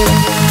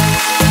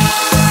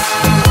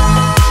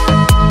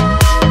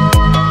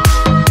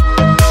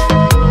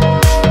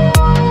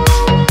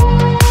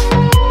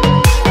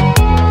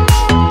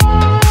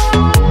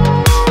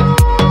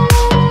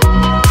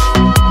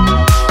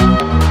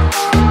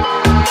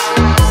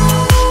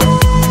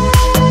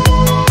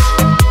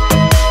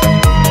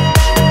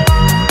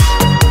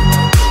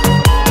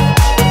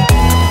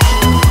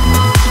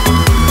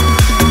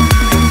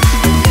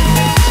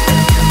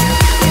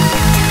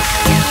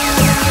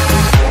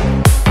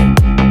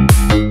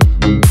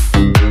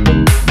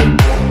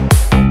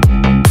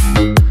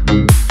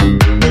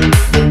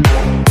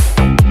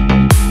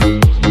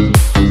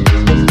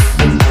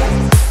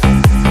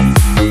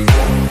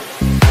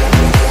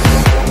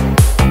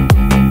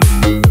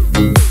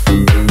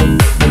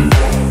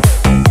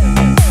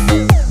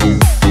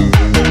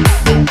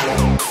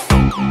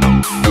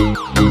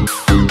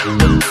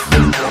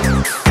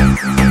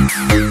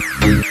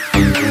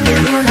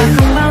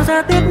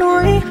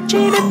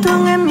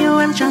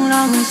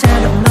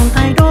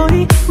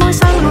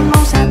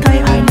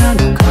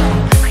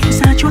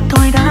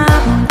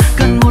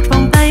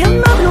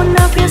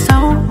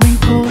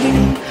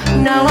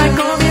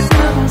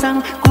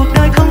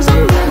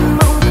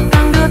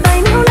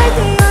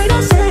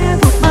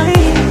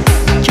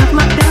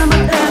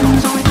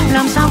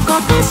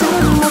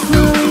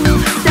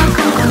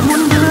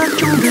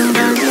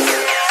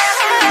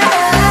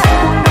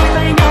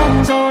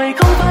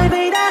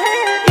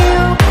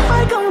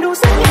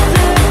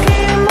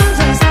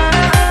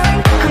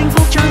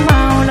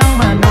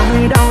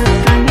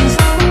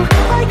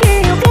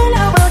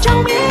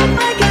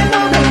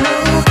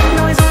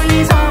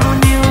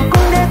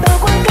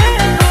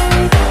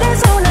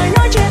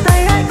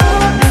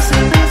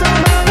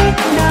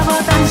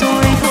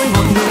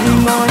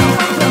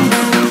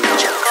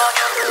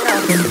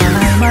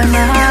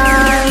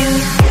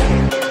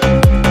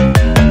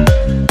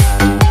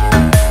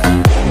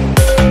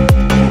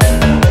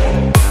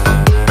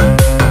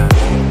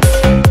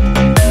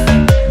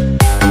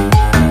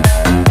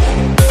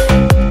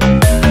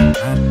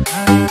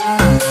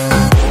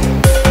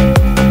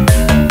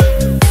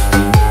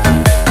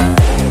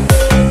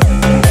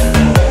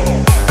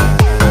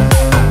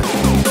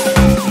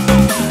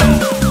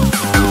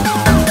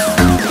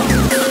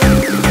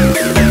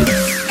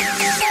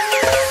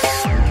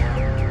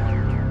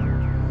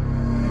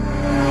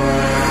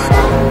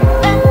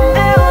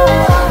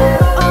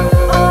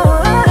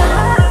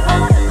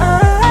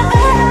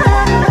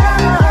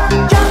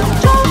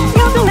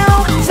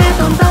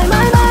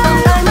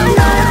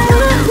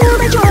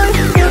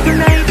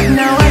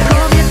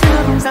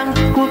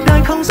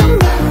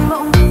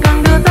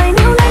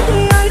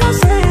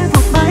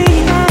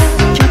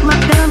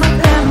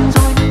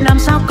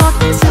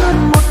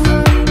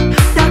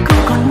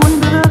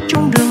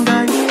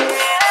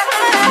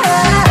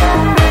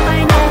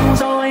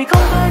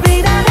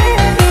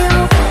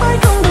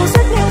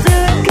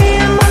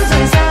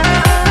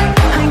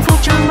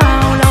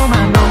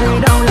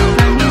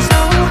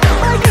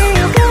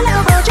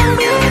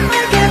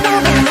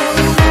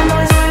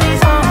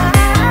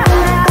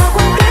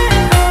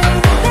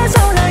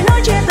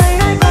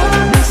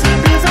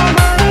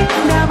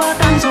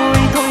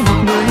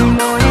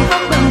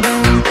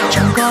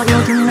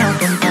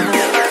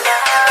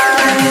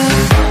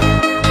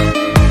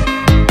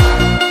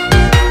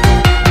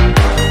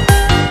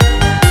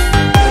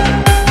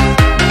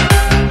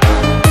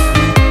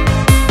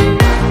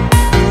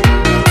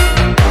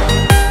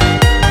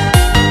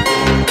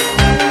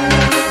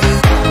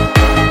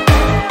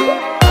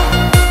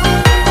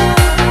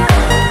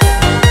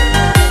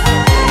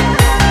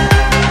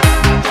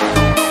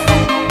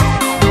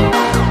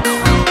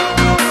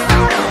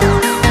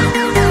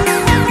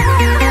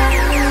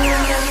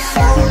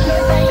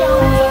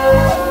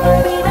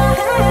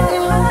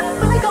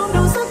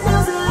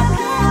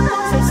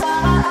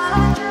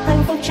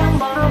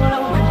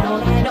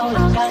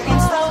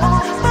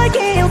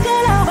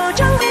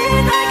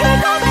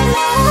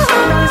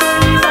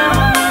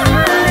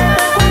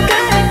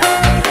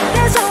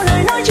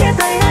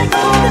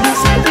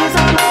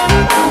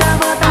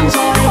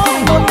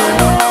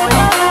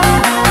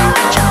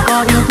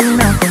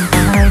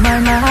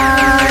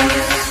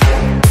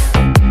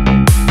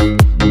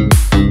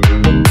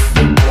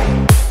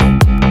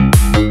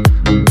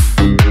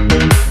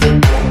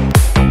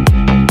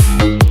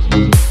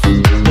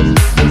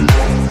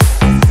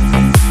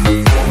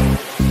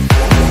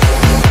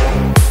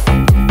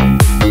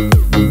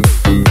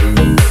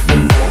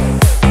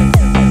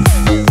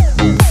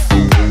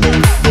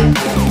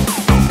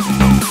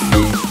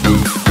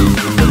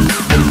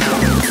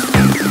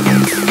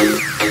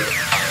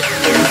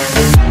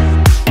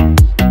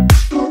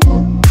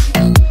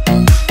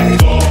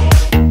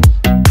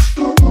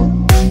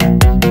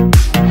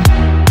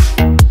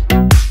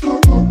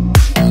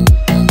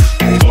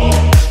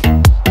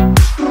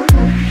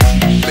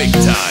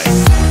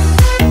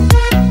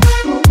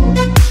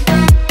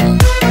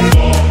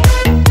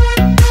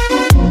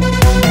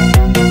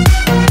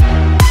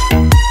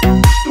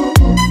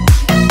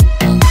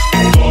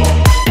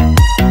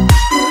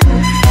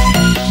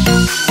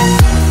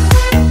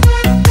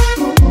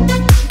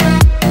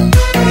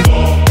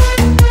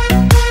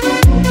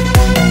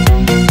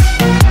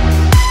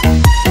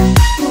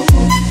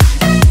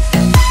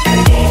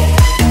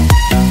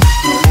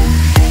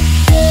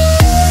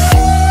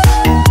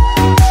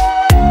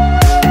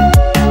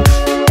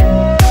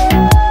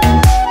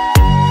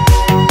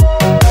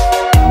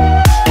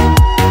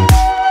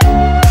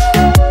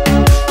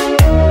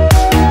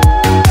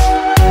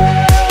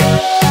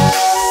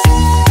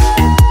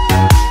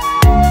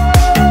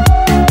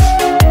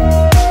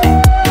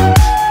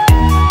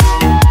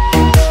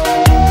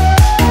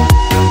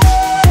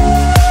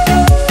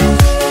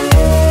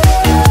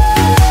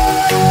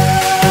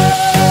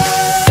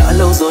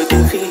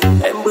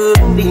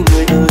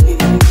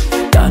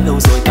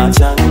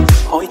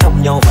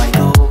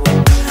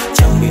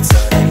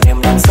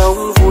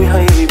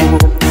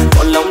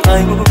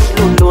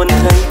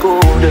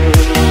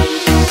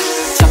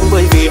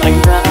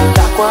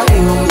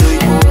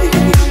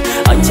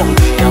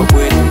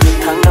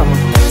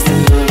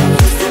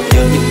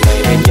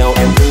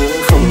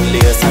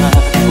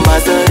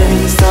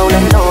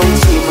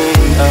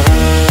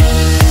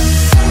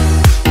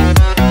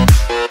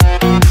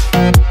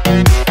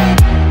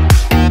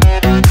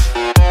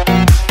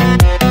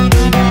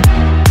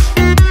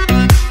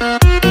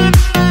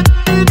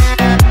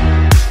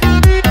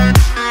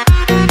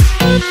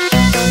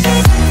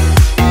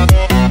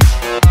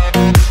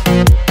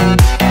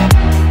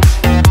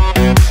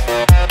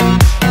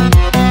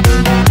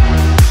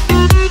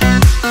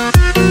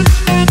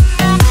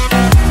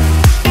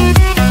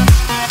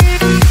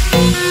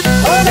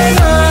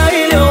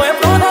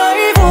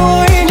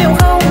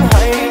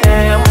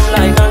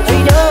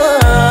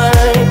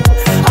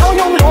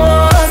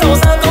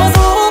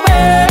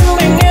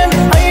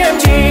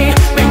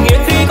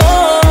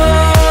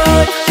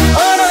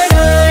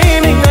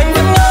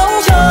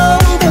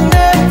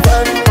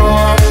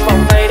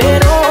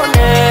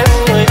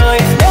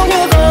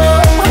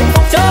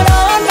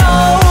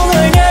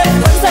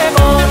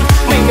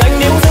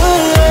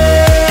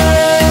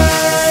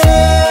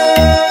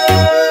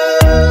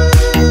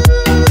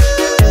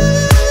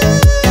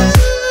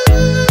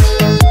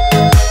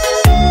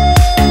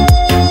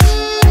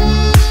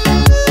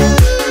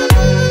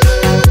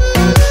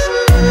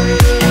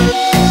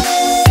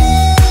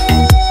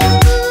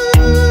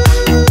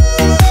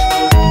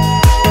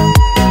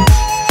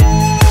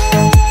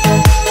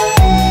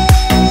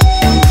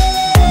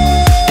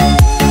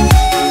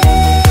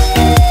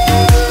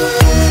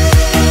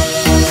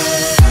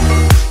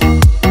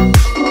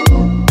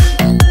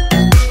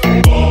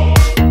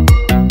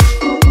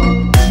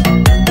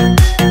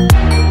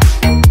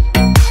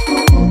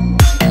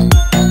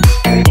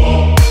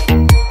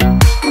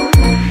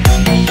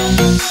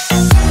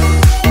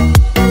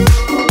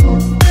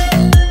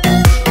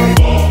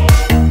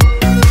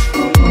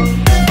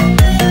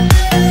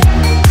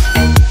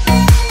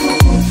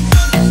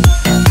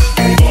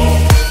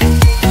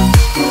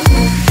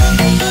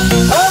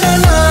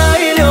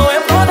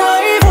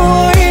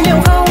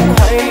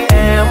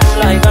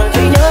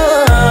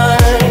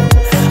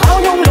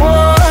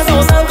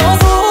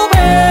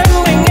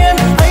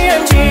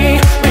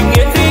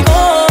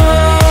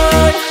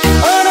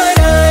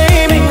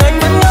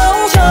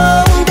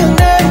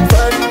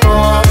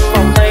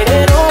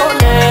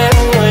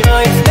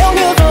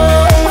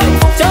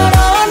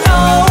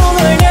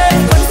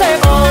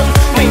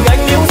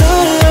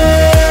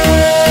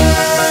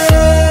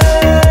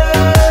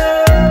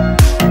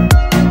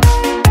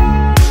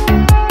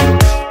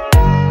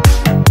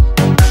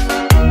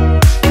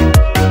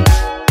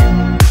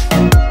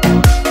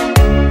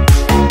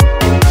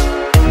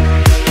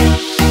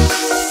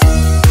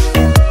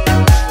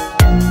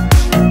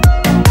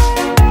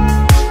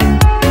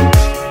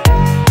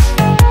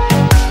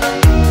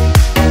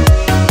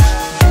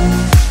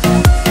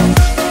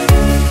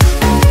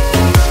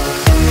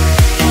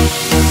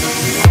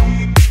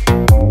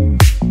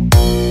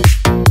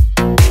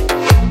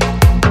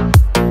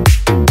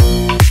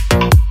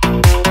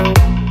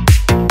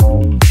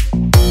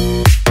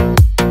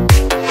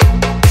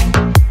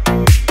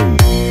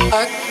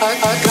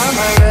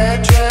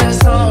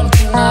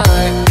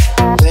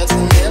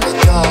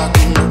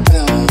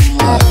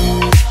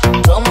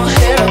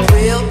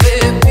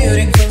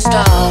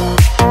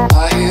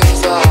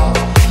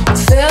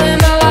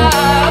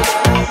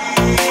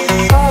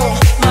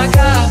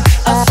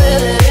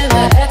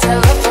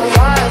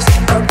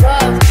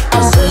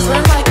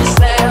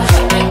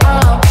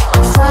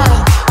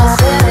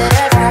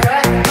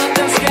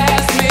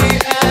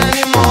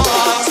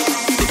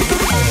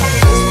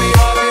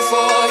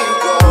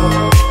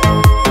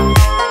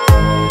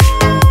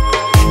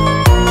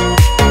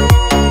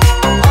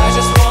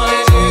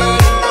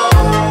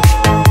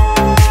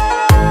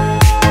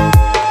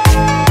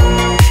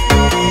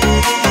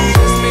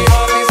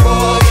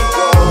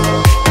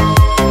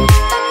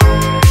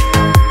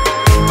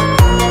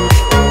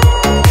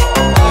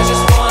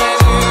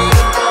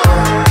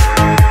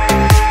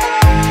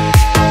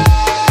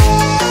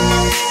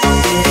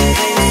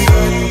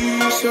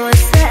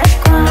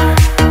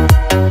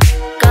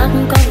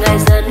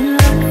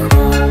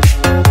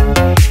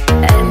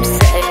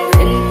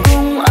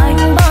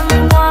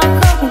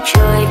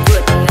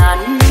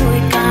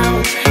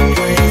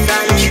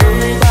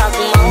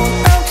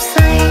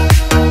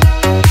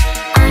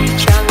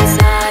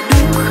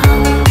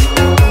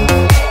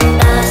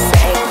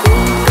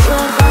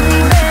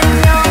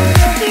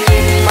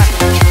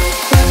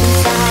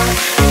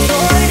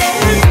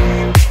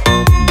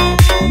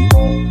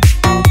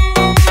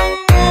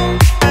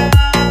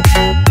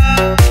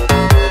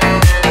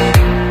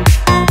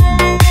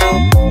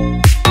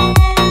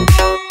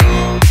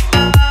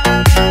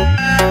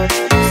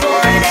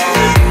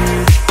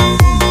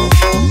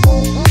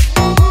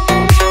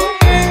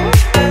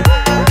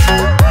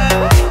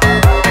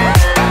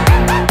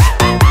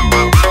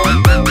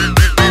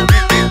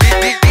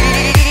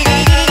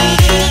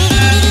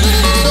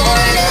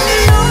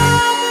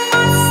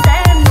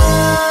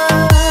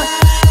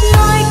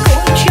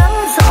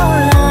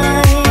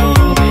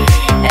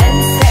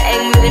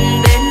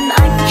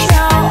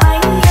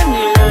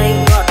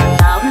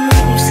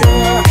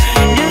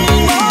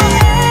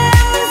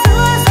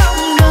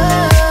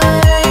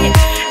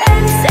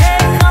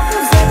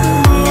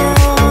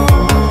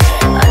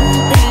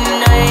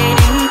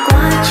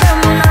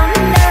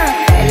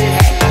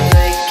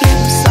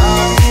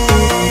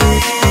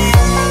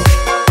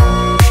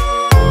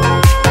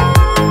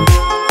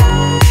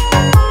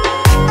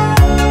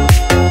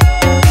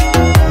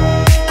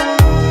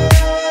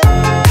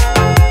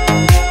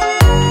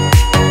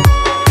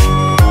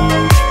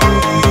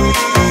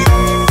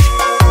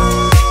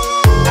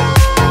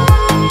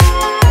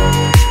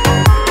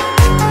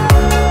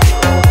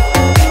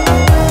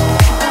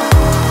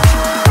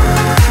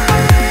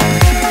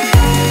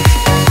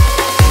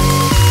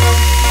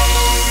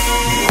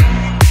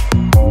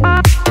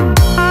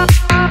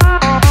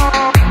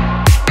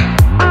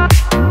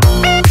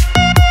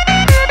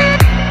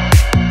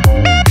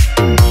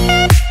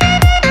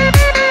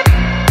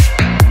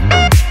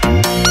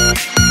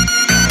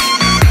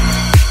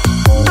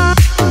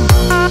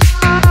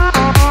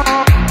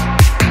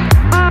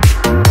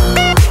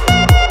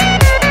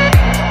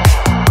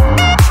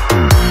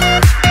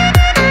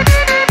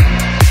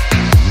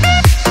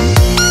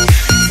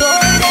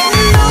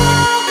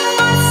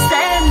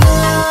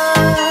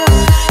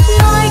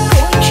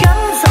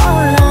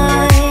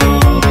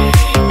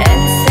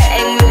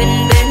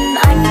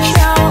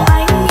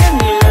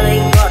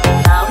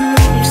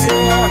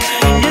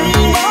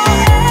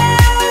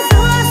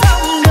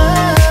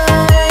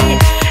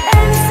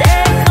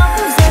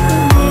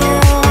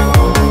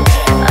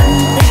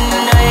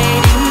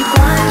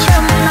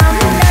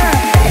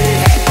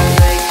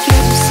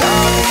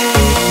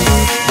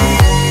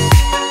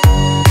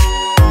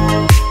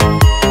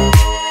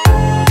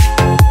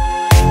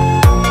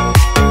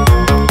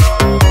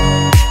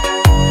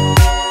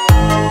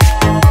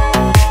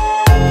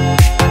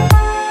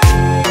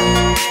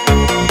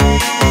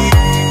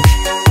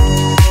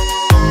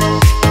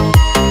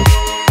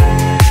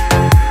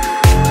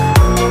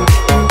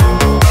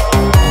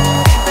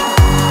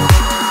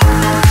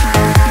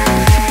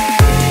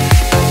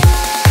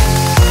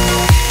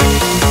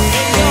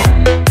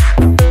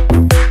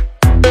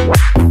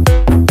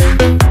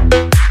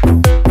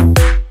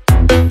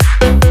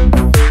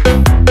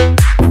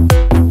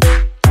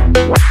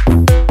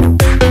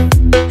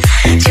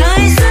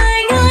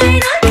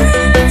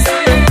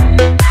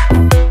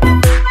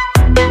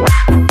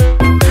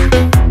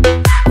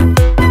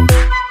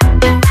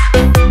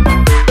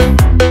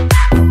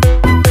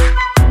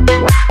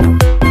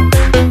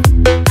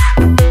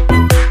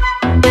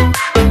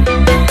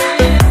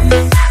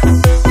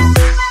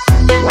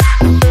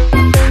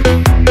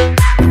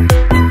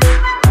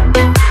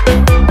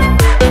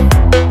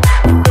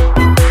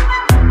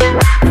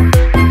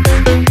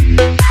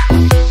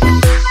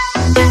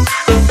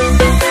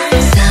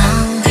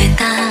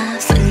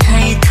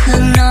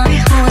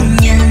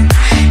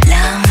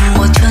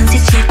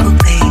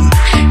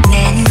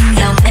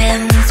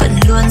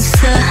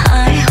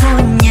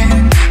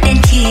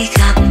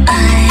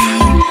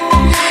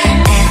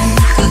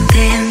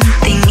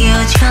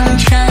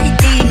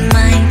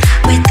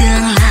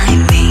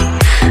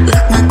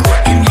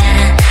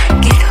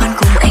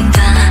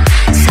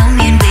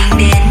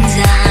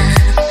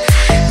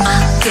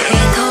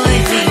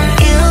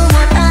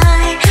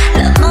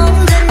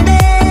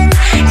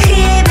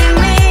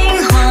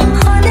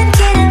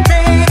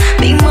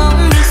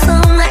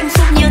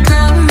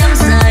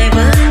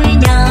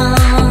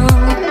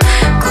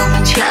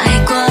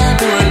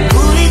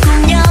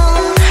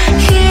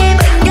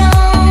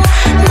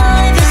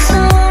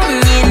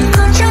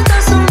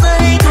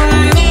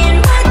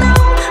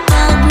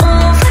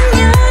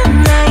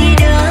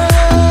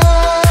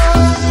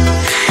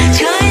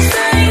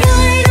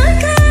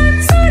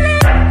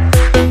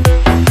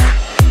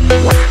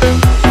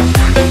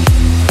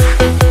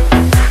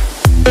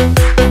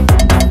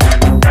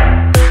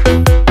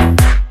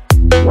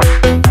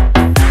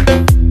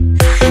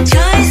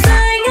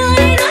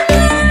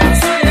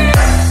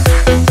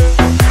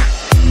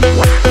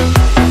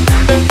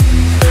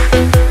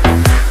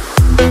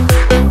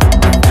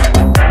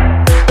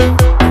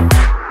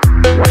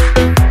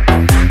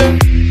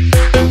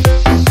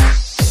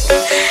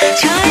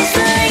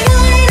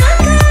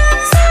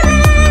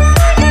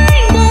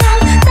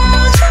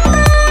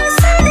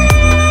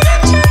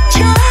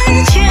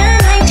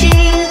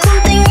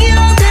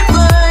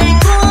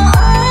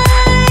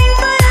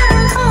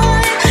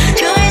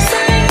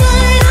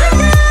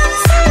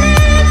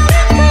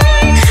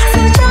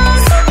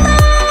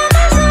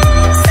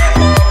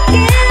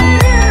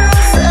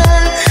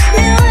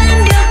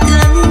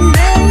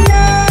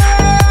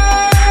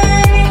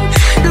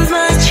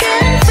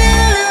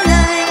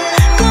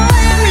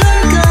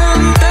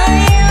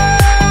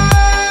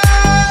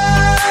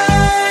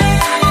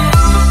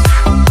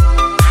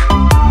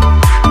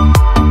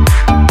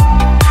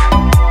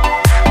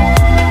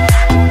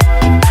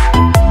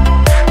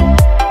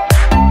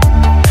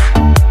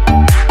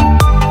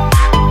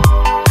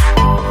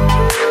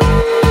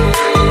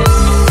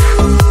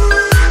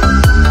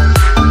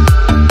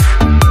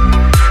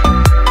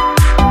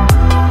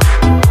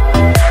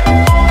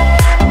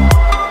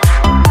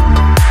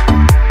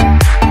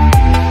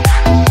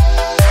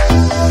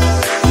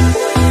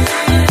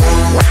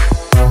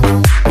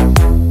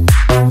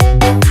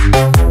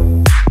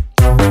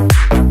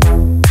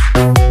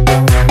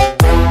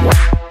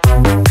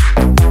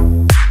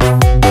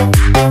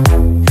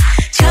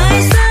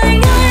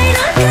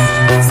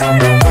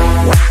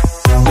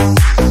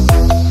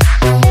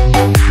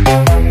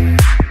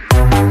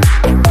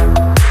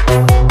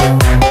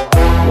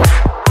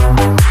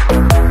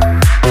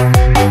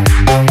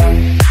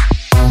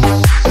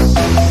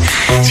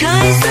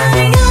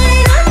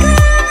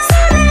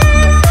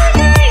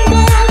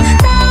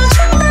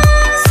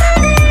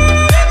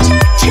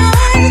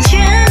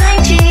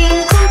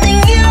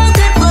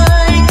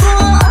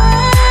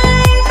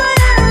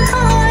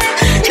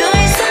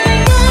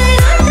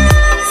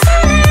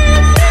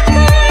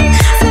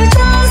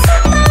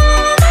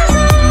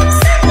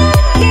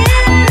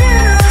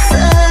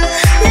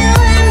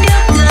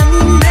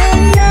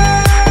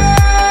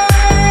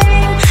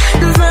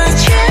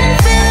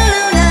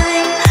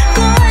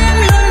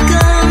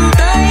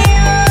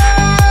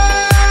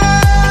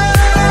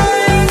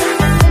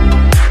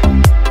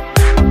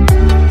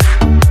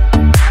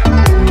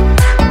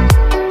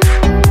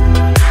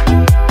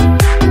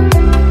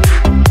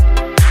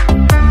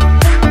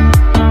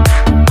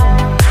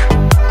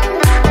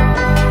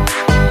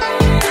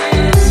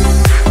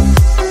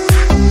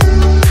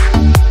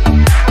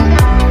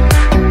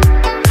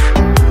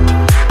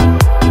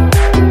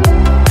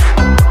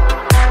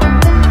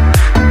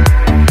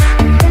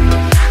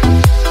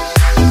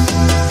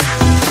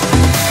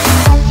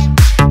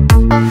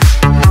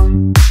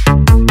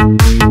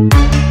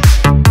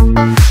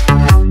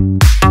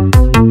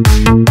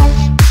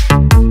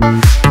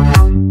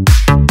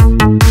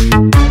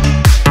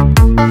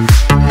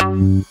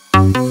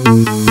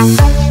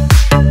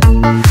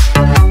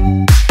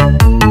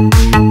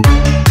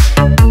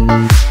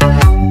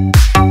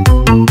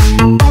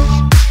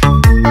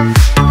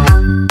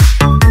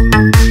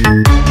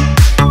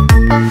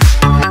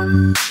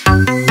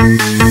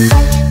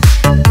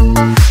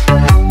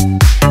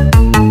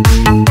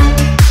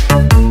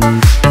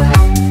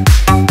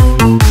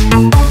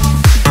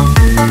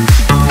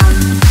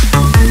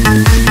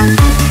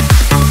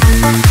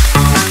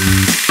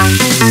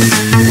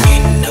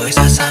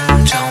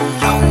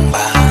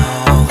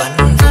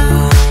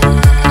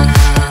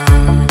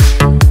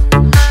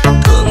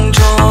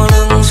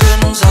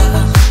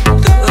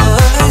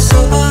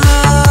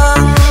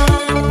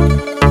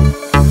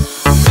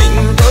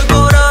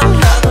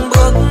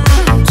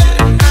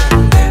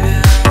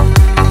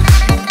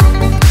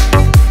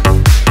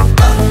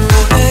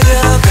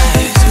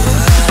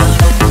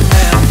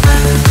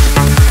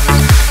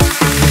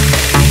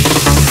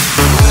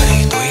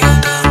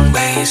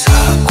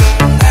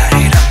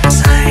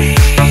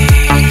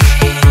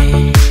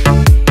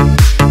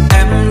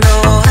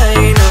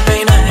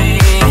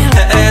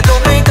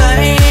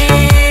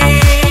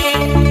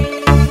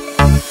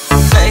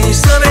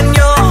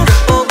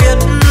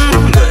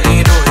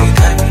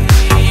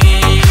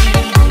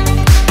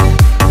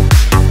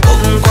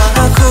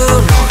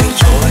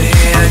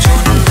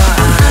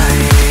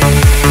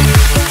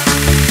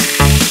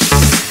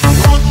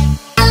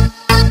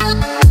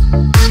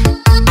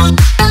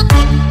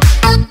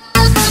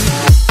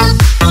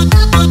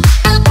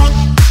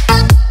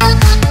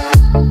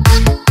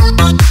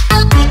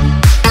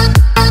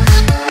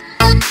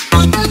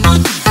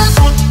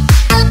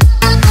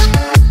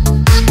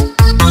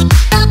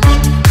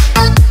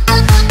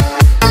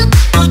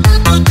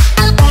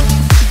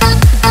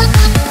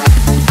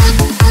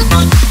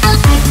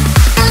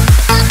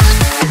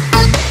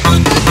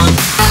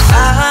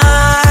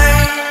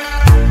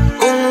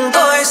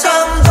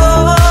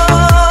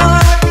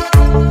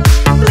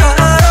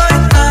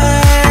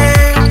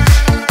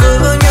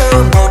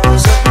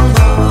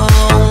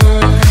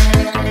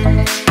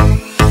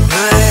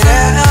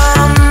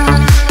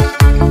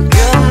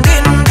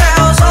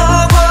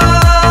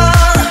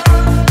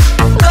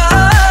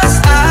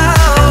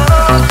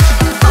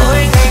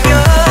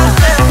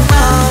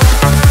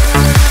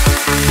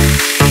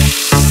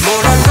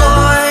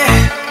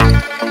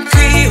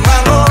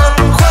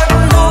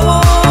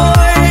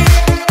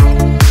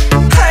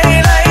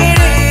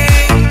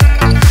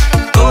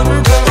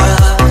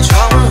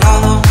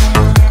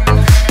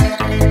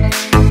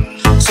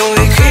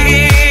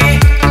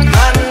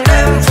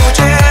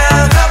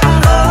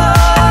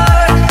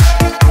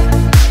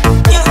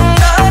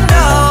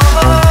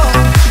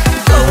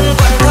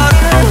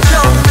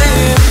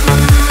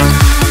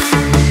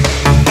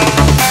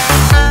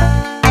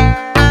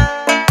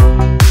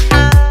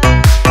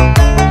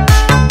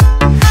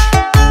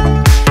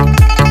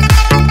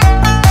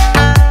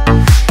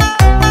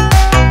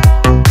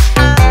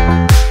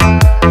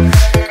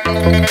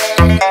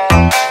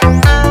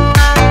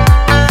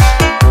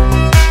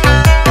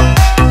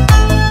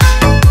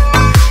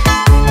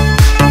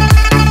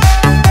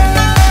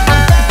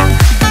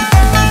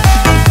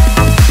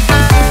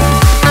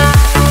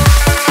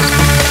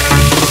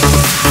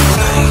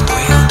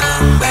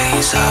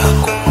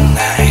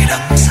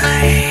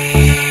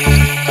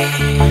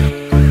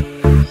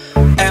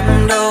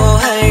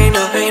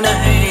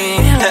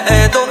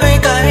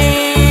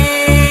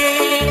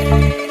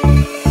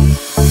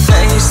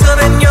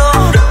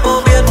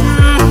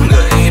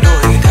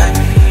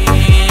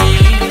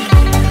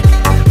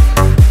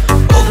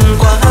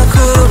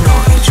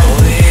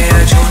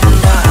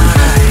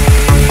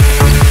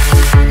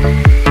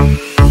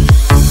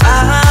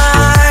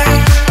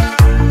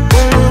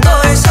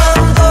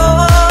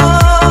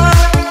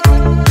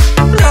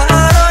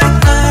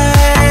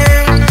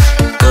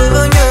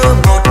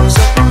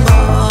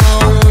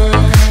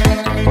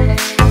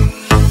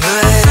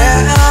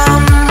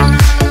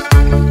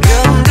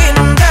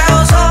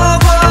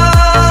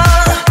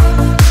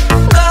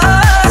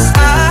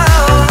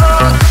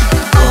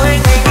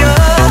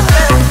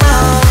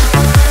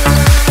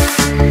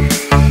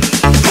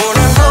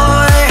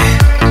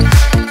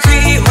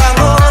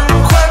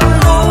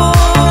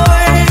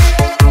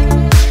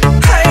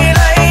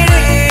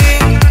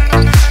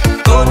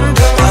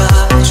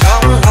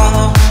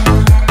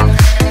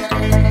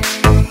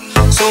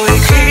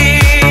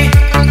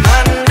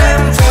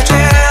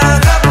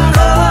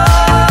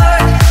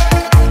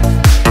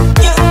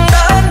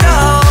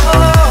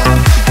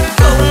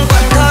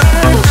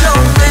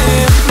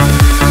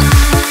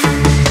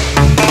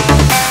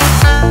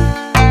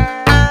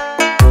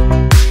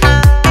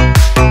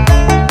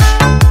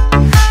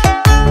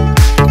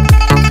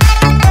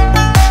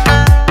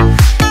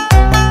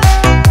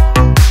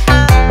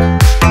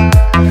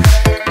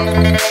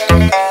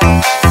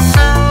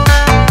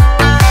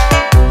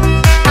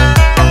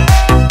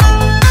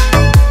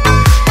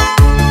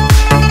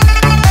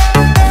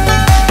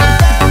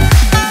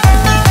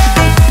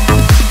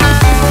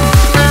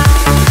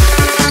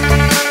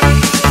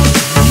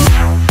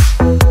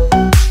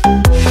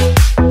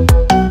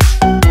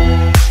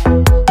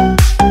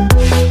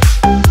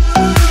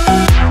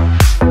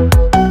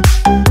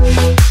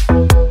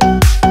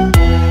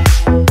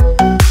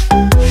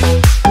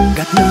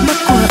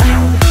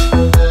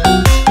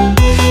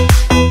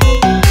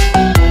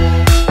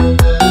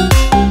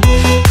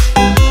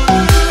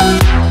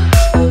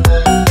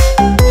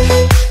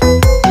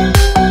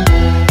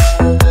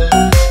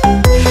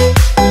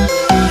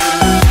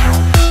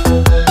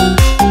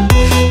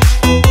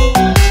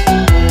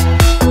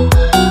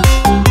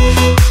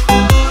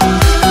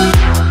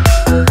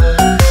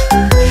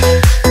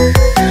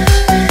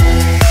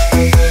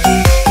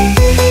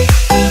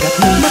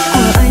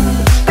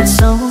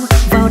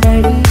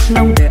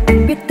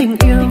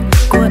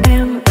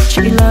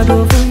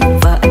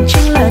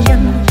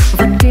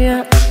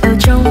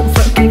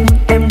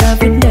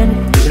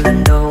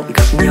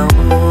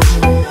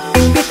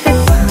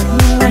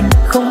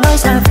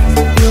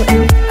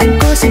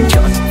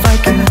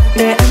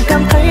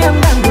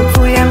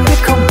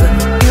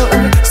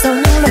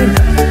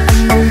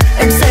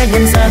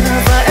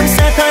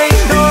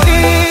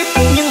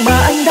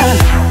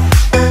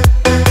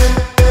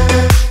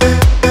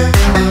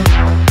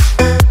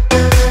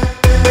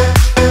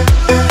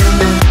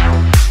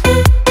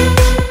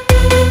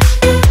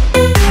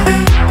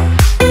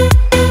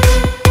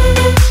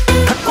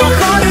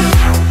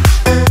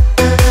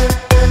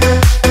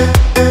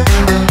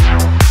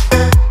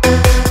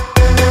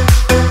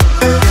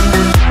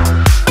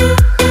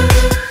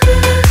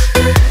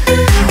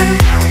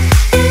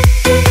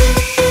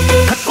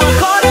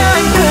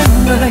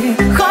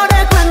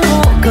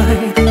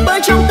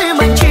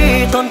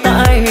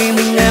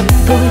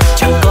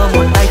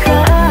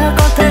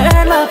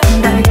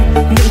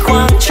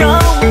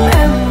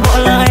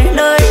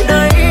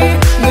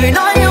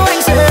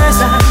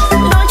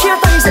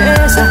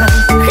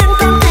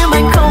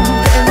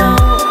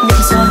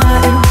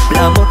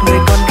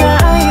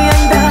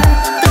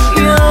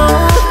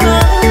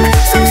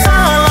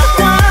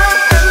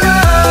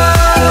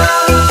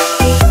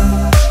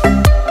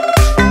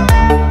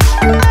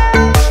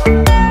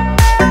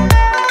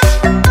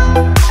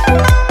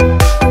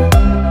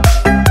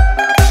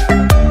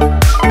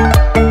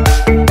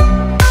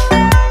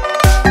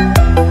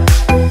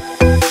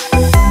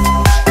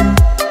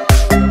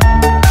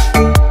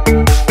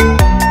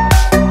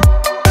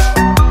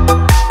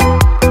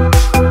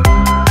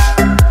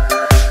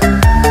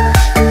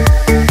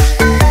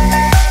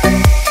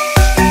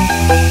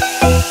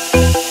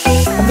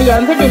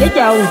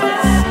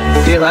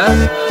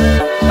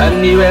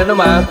 anh yêu em đó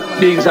mà.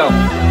 Điên sao?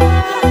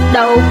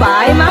 Đâu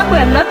phải, má của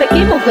em nói phải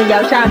kiếm một người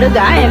giàu sang để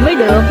gả em mới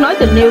được. Nói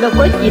tình yêu đâu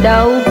có ích gì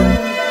đâu.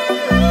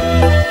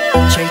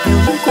 Chạy theo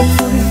những cuộc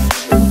vui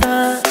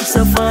ta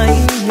giờ phải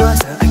nhòa,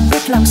 giờ anh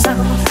biết làm sao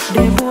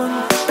để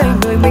buông tay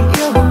người mình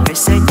yêu. Ngày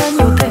sẽ nhớ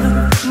nhiều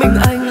thêm mình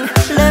anh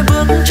lê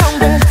bước trong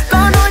đêm, có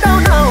nỗi đau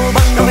nào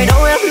bằng nỗi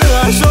đau em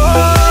lừa dối.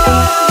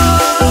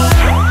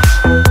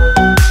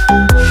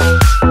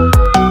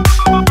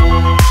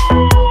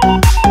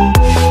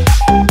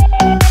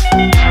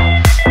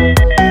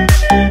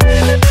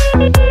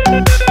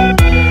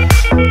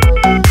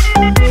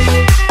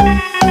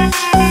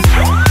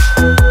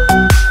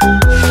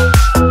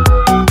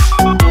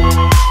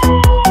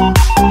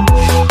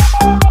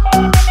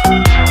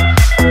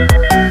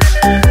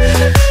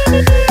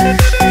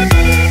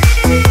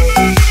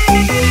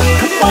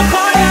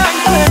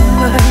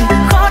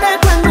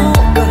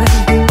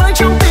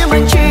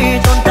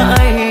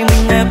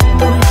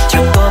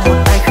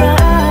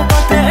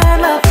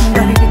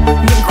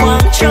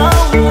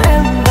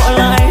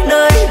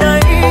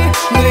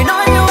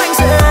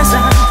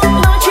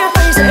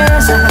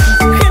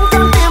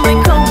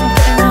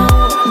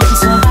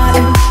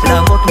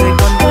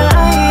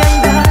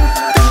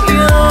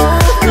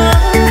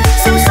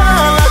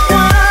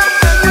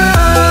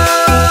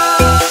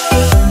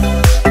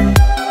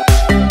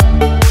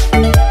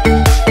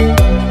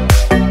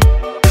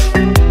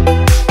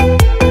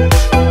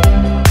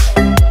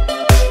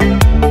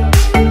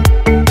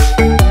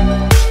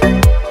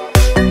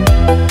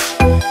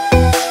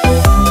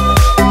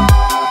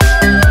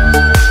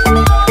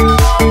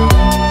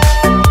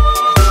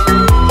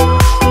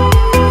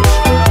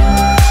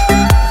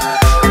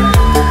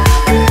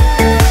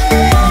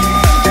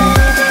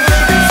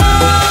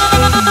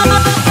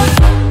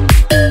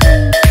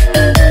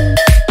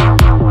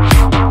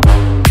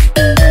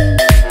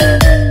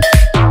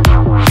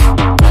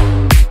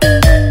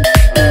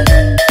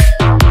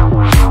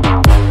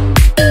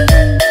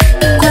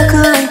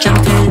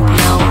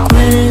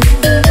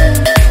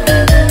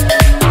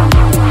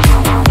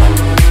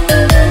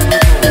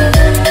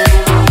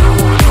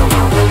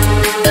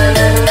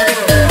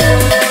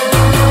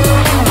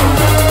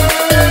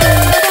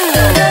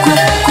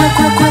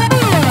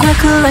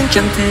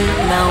 Chẳng thể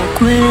nào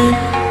quên,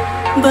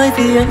 bởi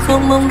vì anh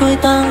không mong đôi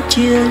ta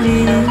chia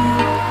ly.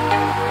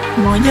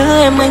 Ngồi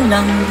nhớ em anh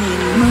nặng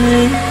nhìn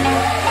mây,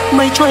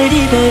 mây trôi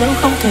đi về đâu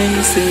không thể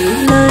giữ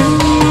lấy.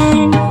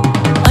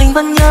 Anh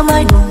vẫn nhớ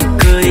mãi nụ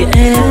cười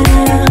em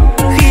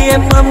khi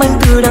em ôm anh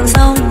từ đằng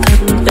sau thật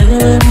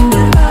êm.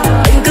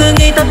 Anh cứ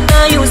nghĩ tất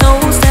cả yêu dấu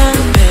sẽ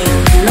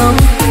bền lâu,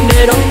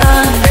 để đôi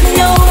ta bên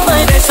nhau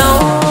mãi về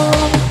sau.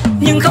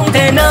 Nhưng không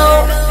thể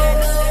nào,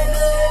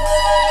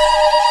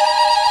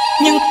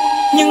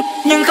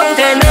 nhưng không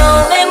thể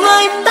nào em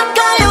ơi, tất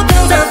cả yêu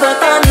thương giờ vỡ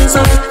tan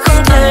rồi.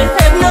 Không thể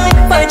em ơi,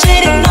 phải chỉ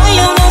định nói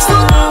yêu nhau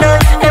suốt đời.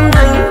 Em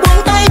đành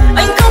buông tay,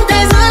 anh không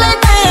thể giữ lấy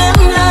tay em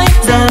lại.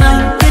 Giờ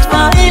anh biết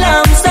phải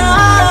làm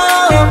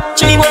sao,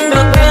 chỉ muốn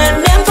được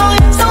bên em thôi.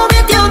 Dẫu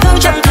biết yêu thương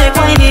chẳng thể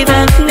quay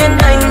về nên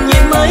anh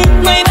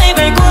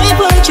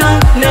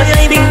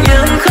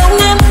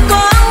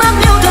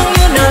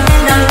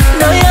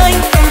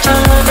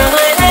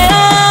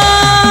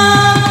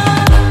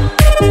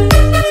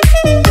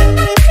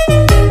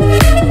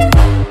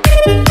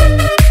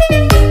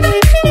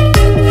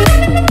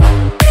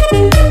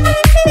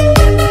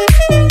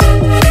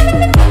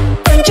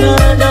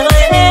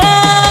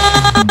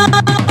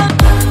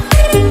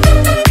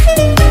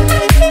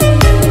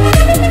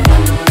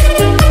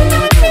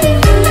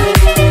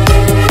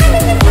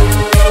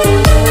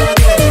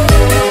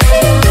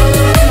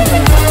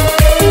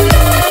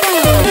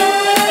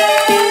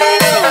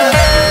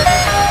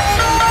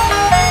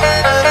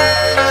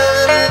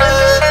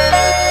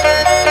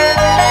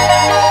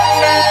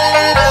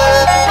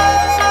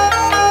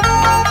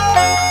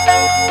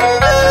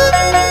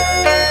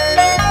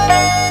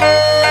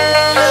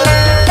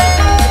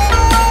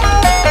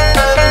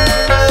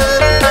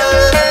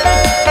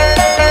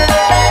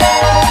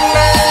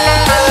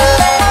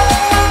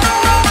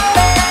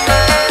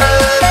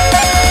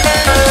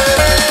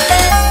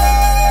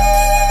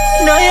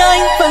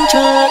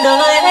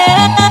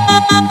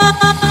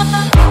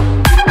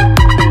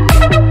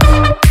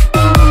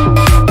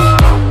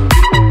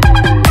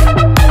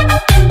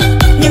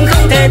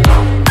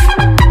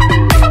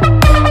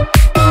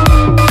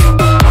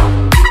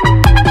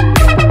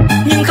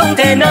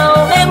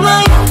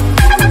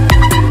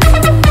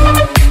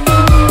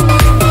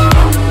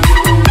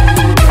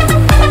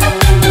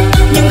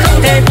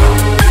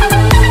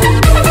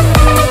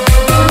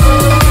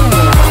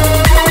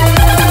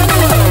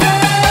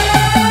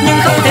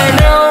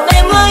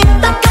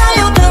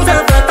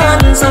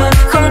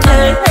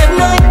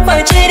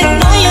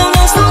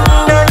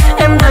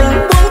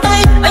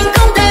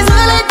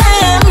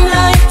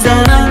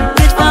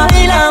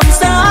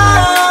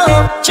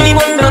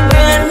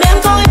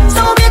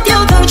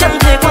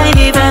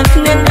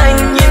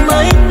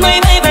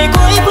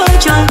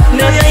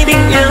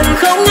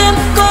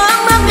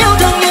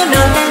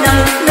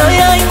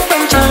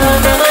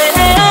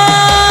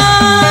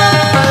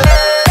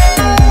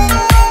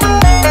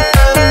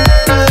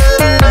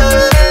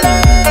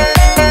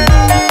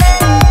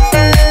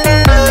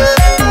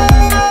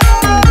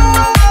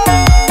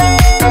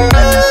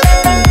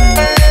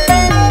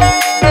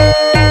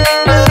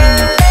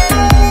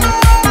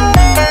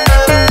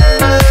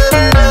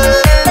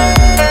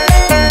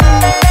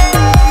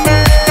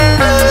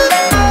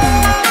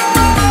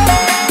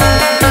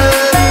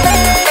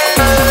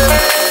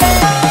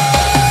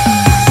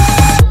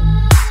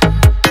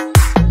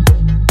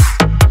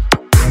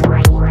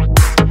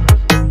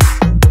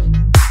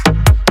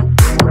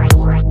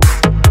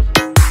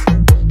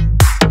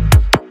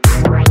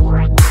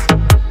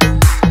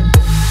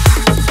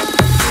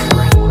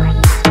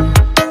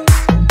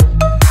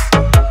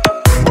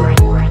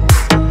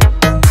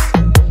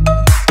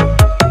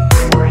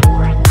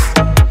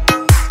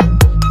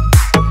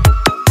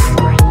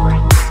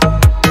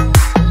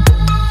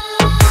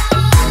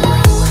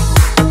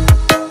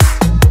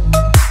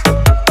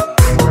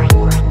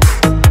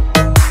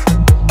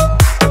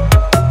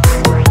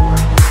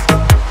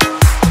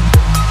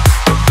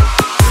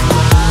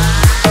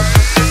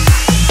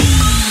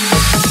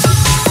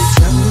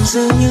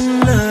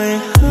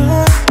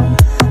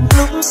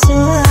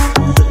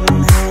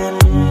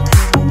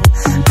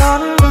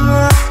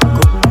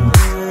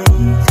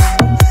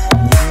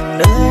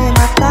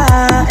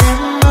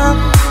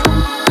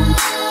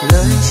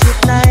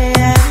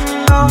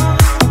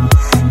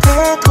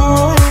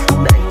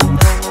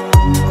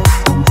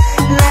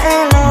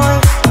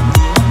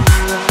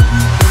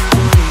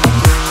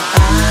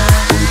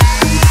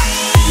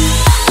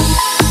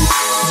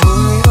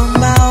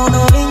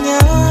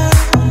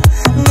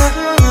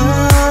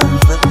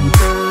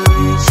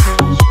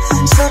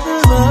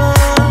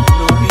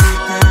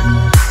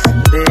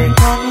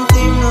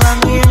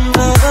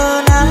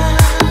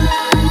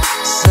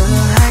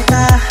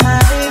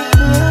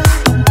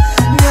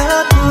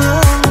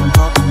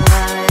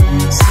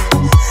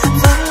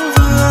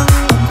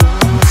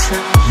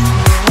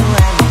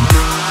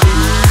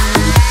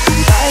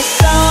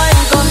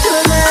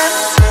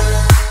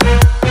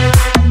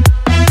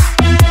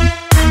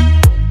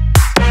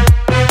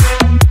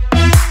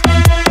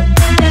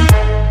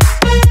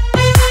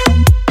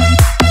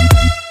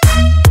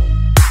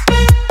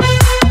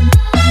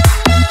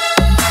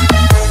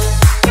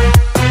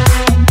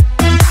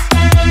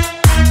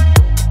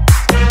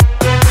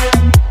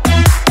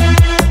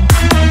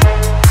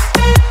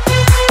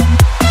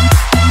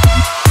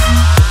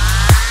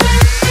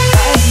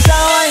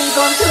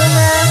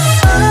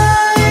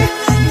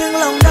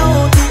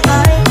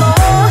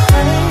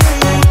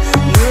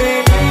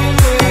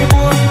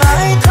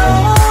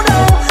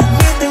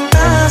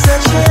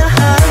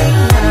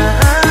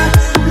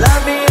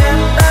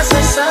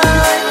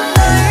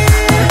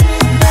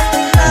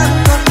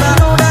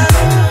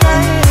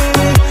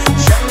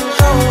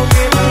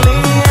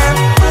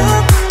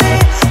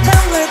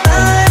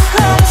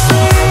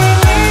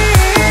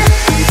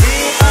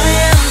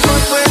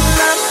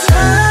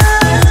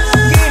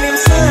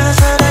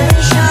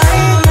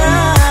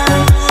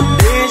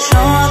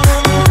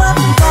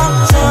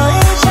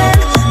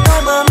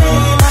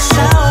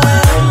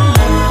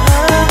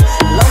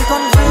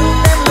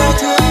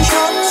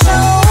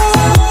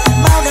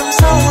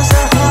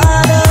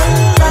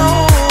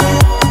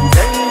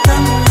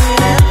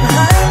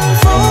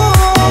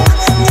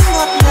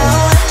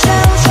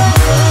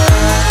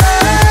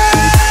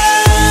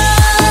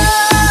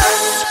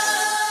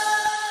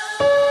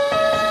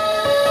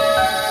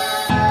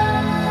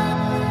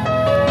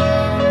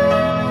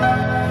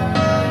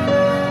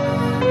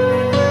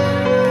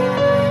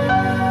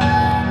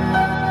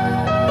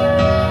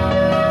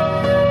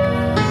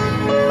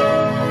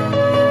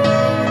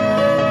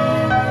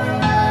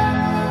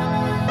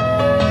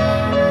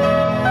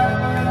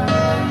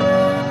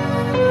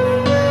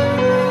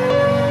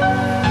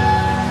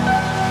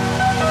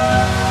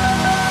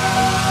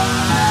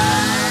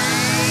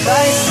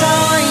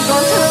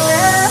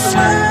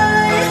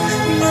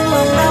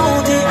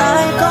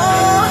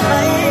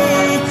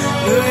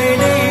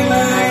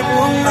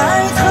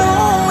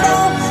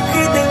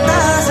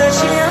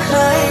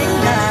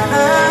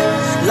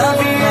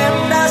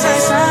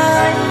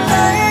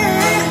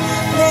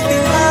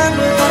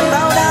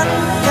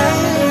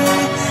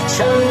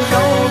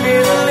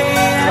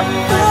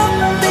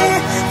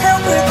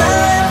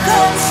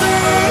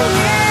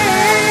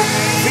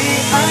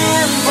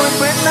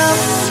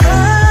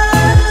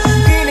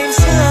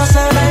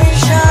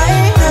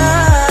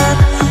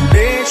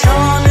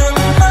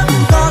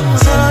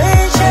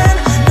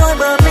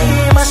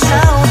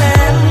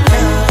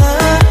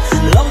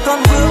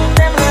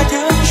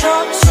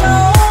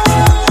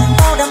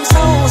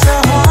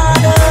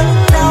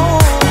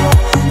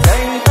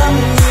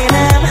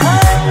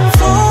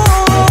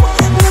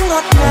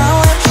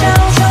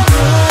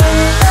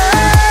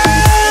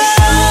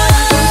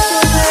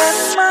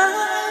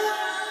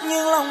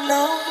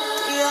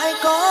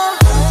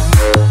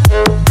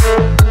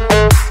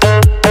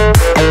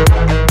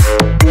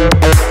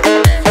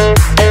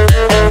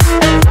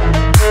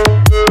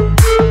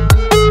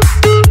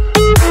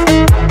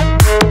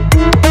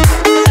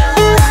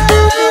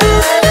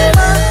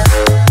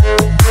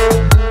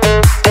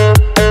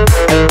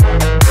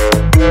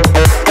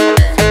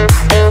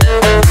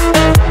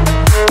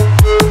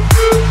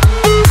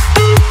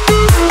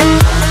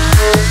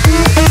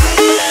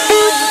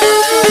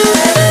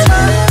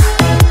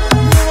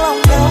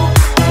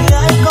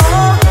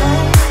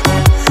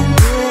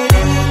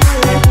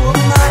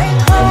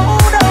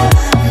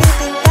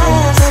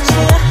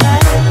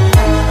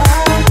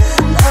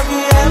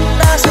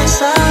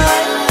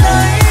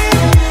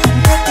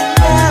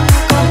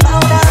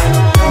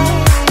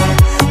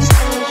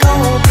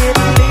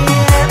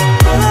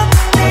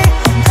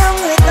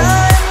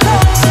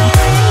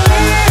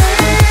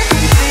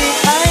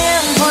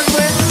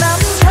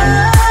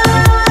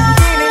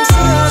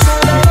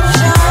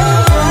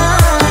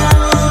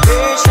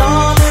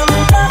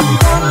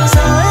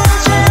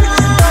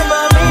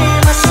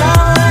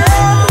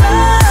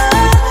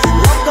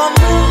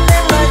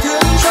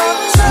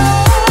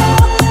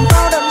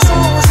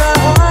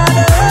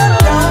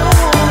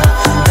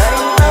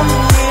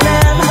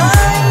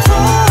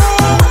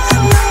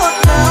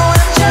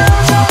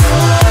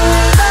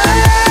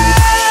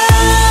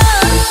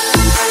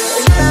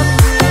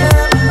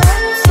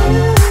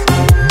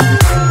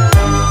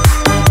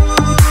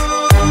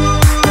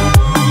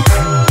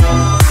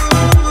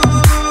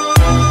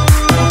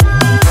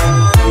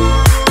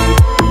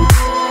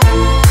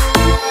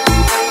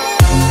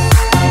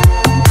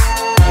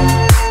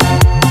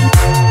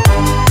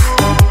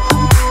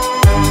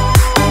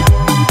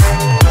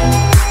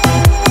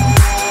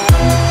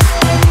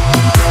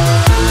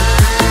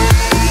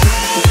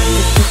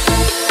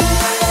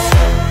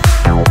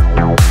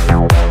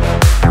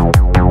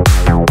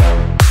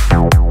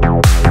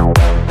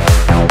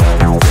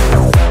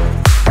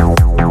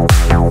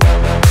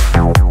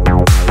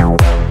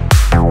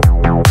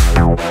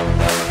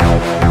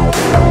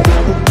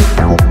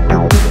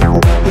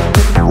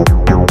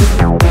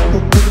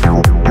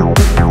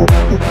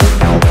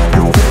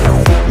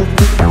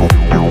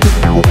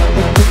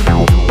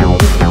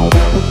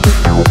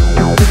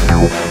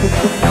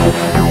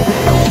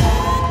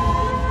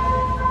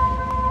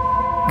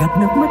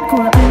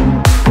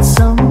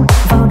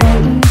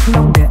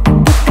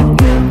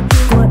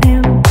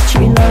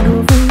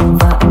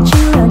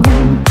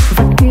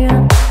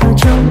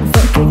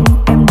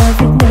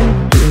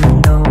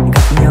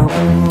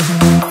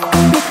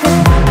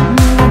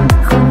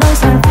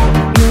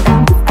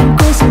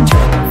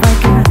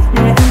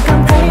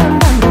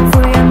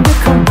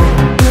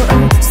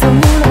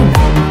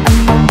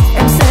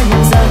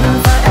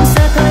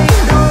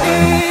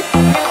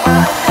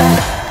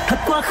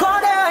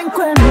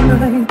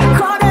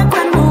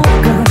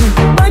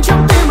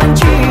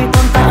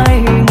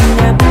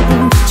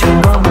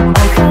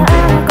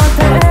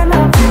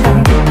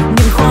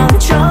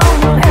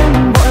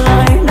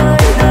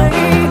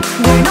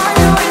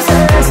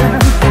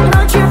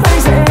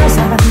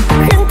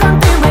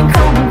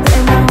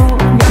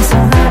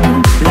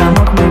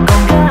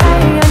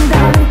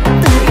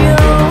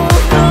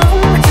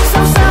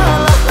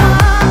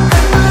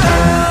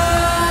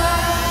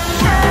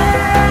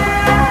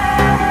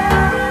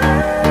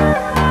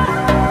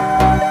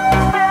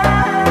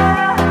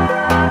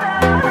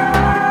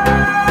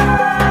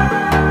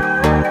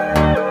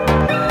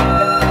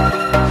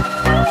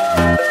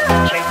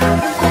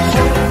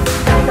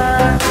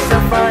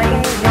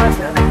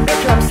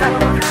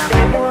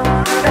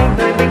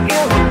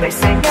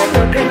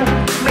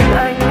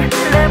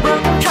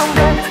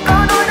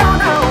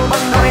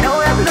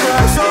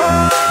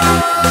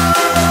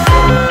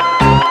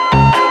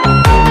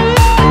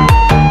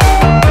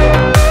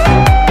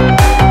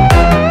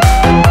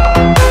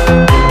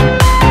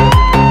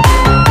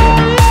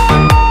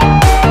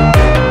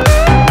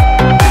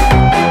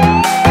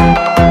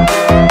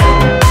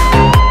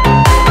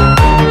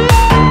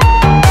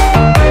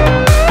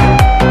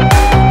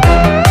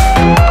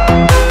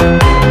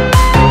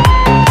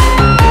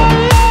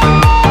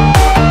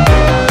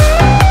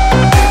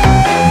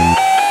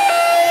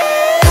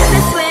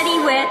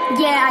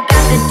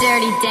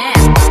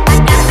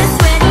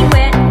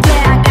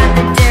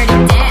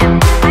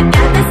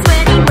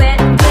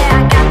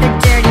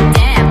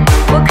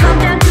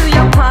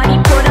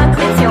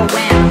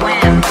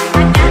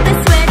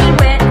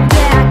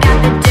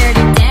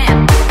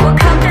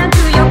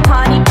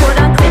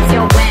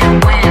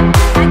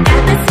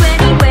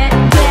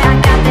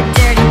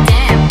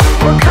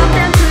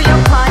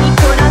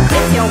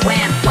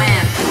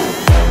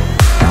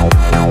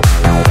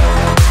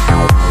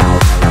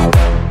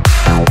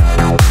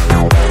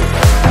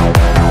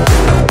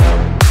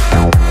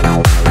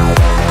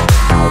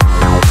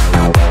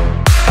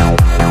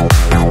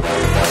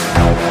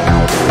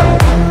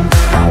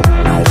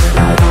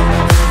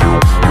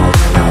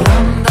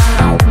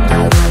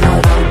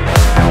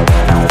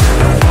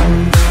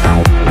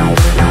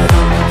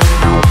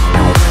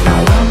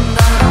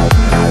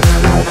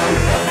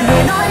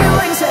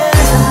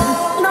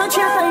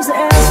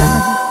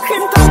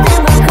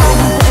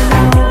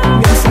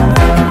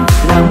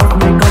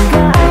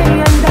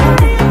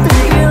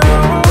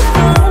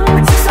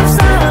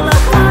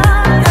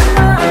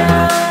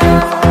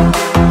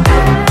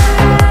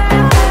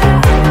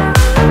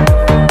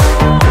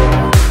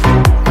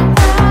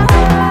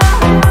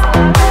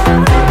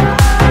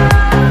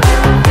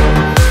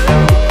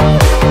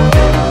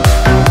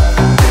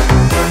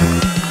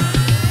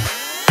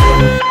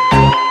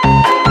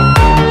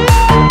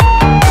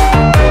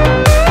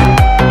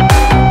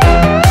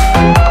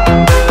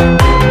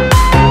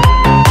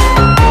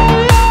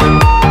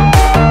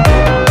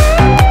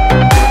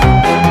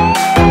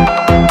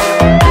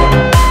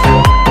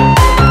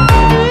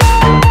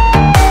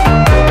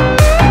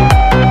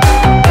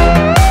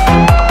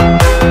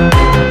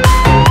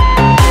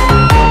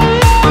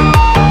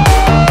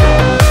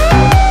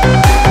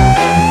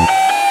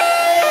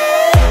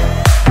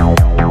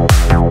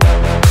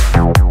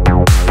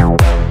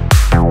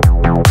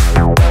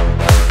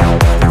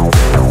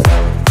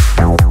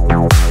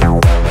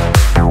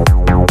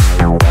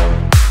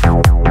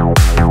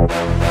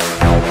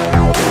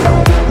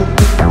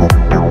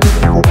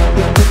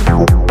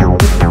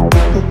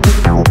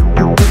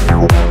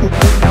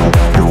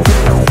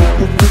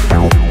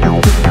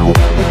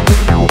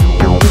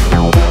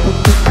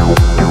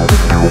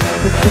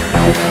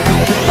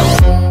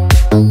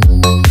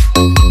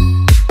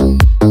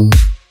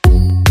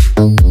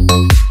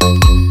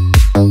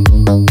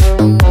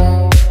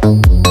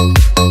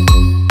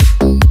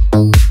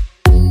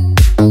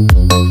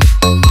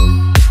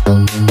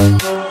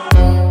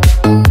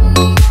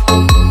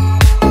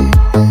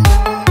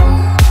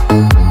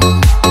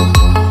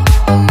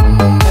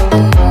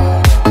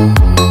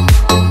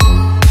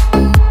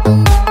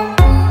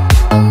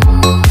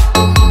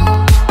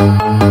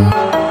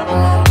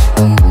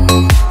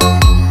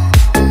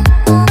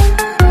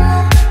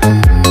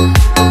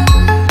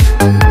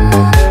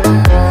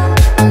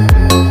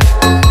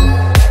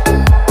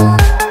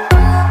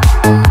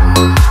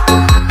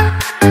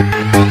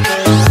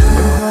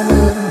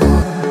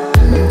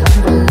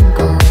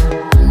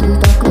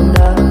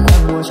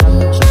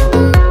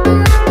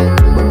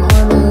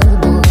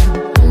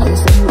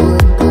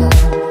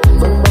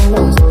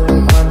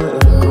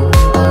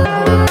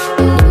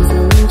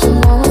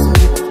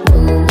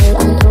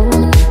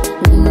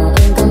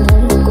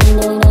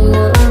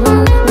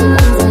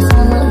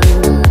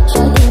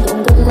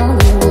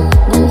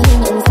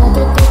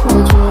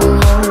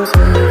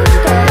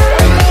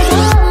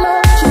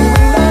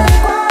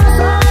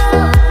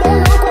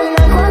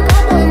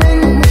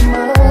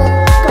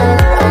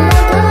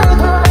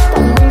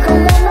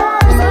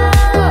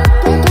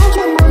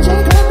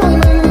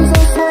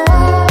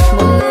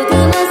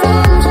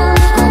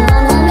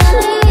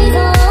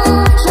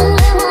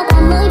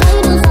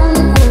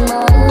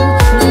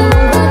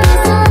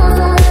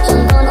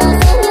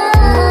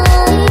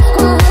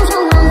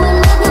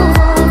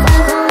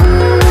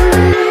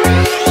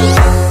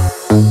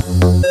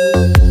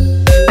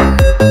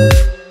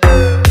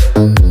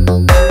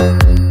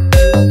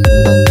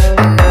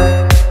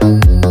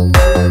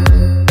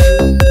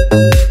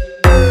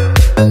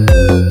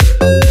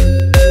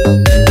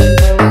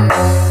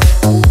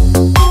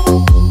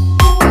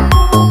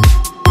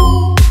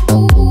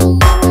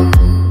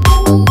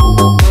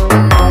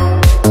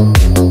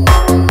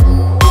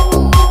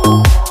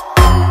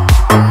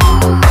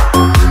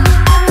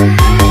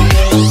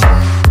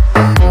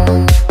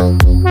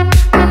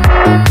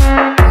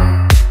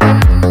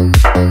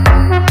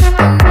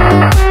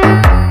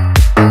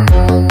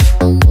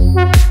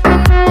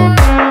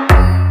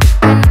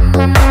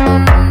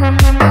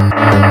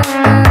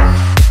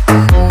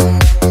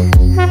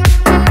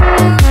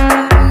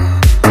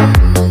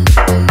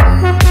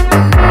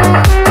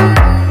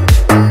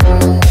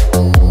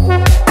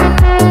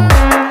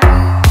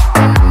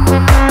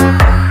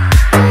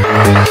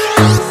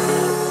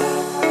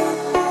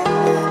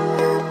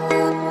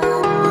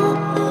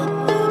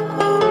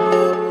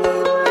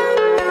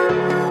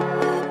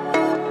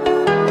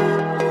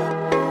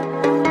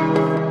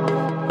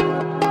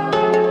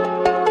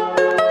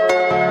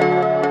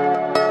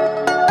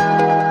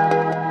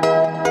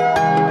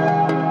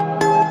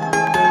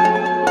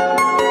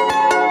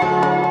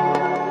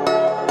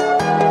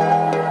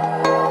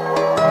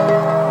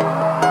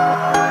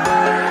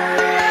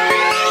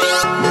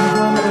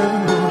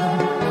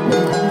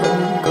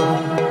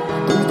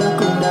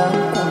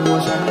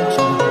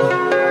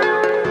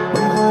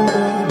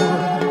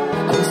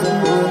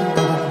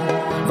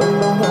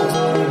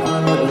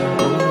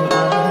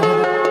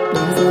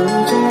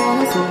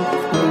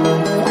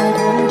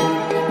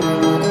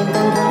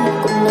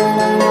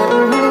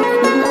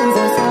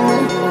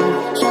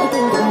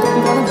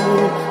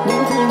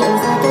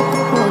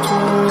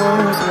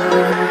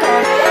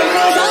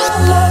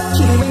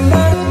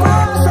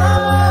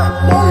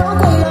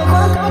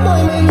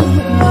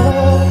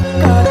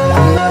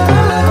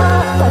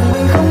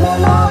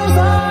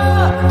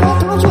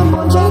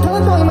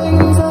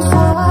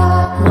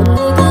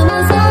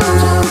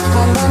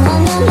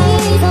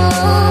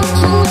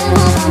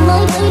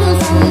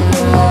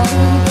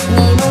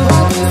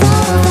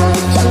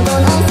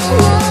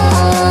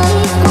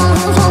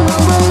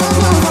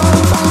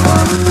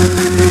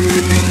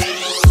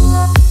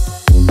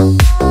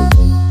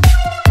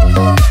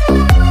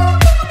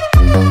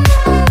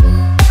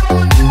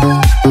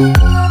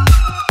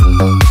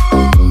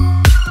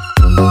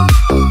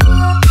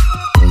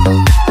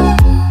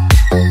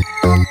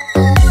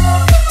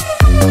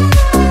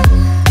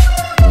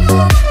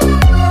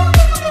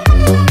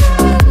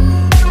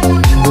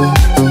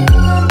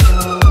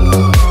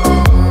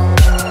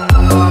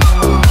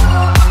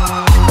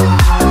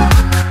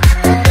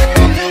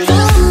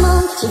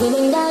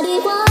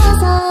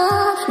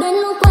Đến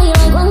lúc quay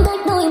lại khoảng cách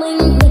đôi mình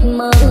mịt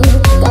mờ,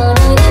 cả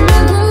đời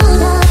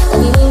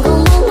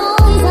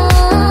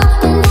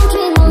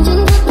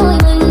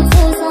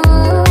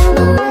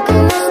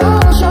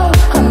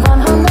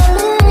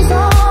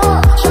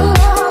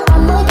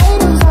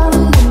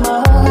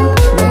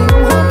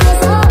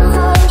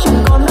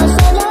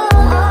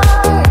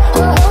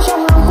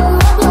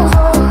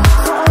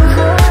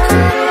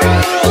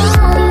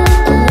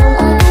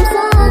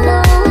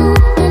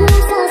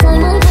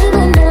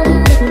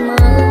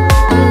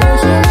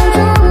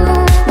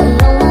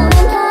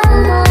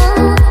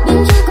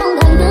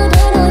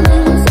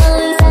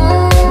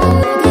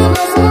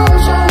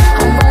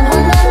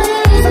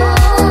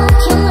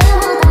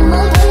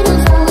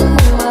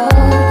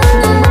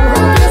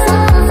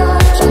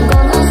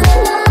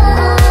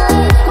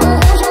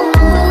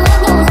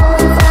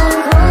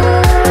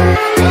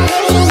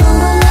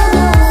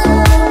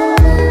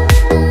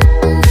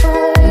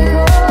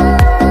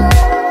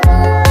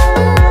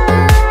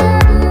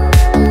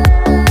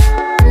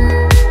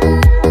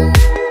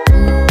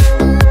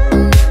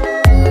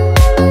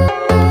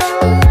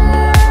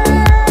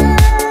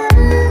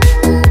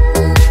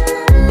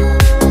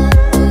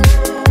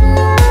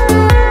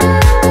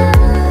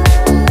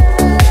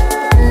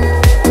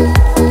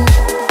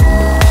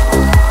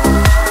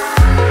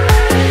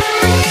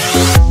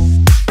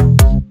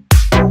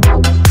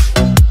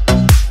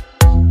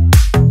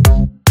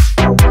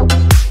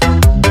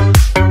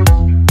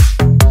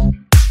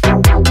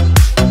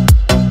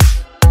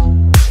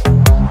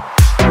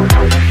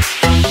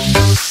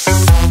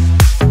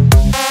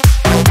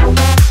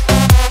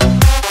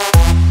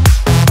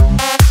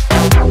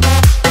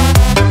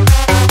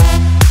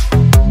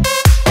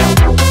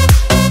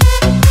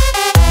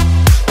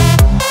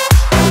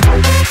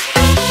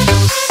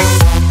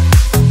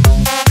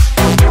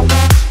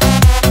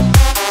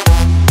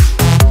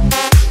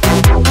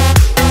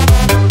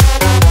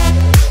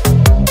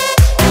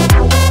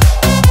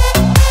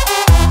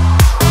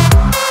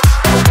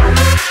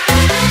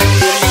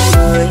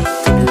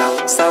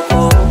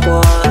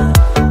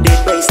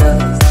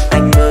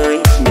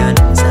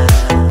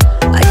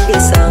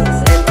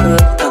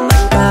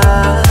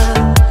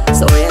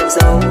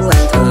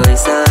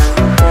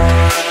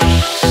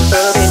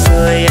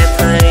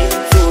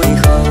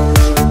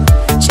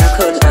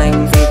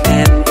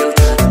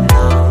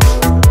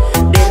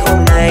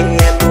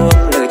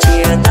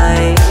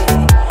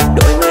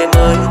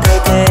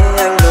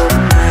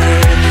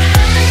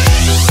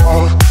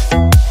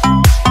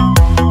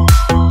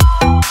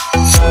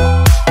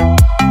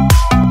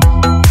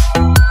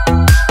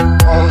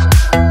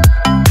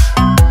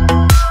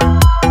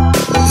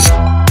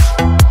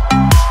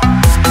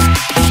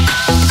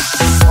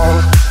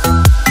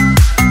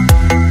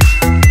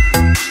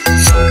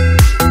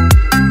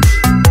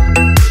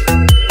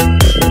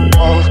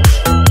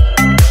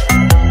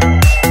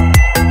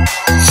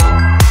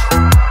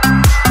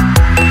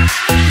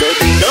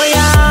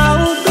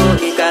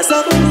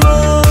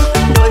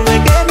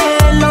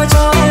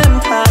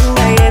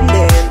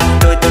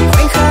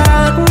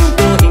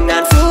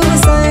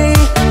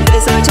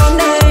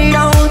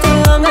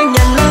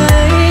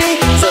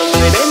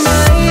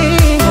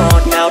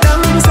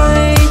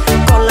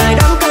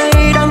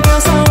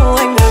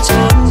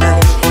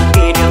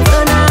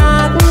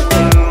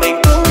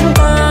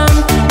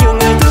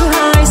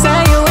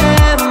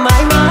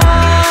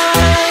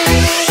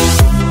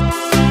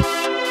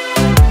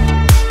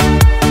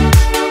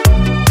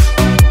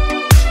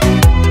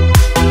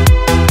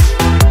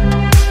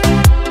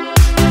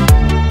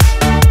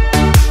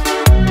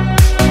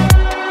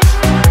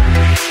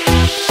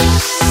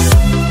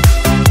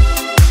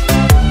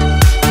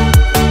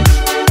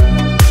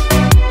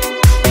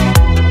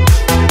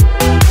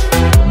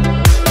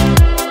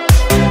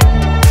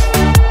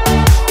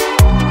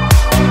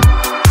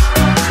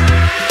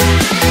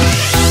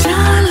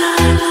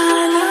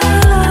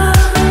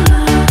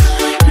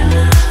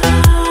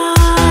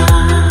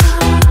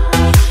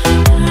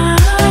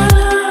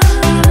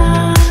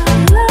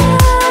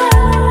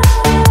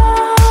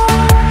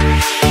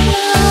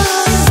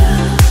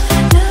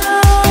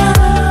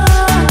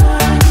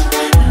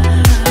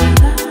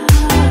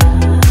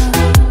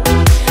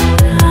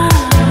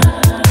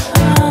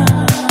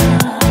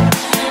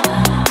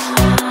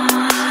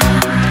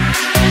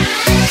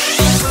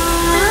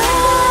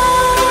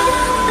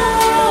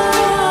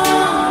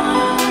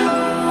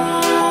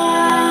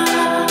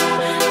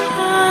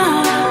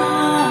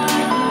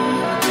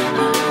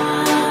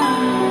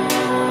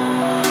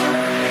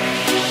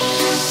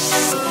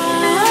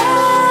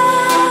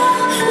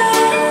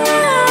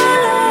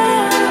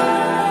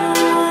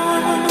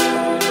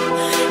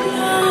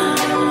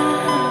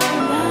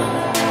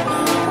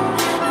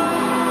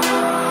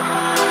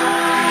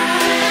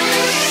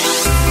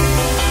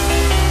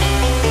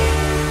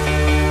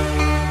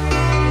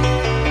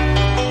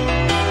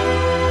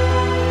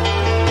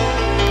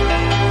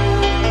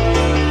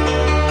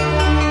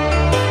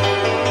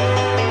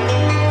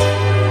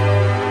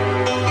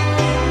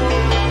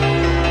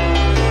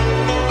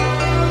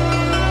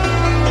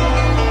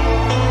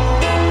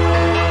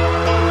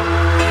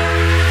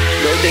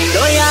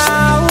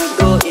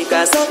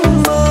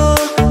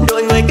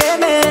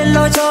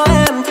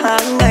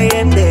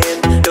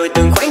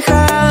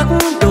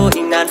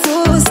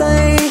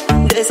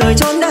để rời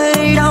chốn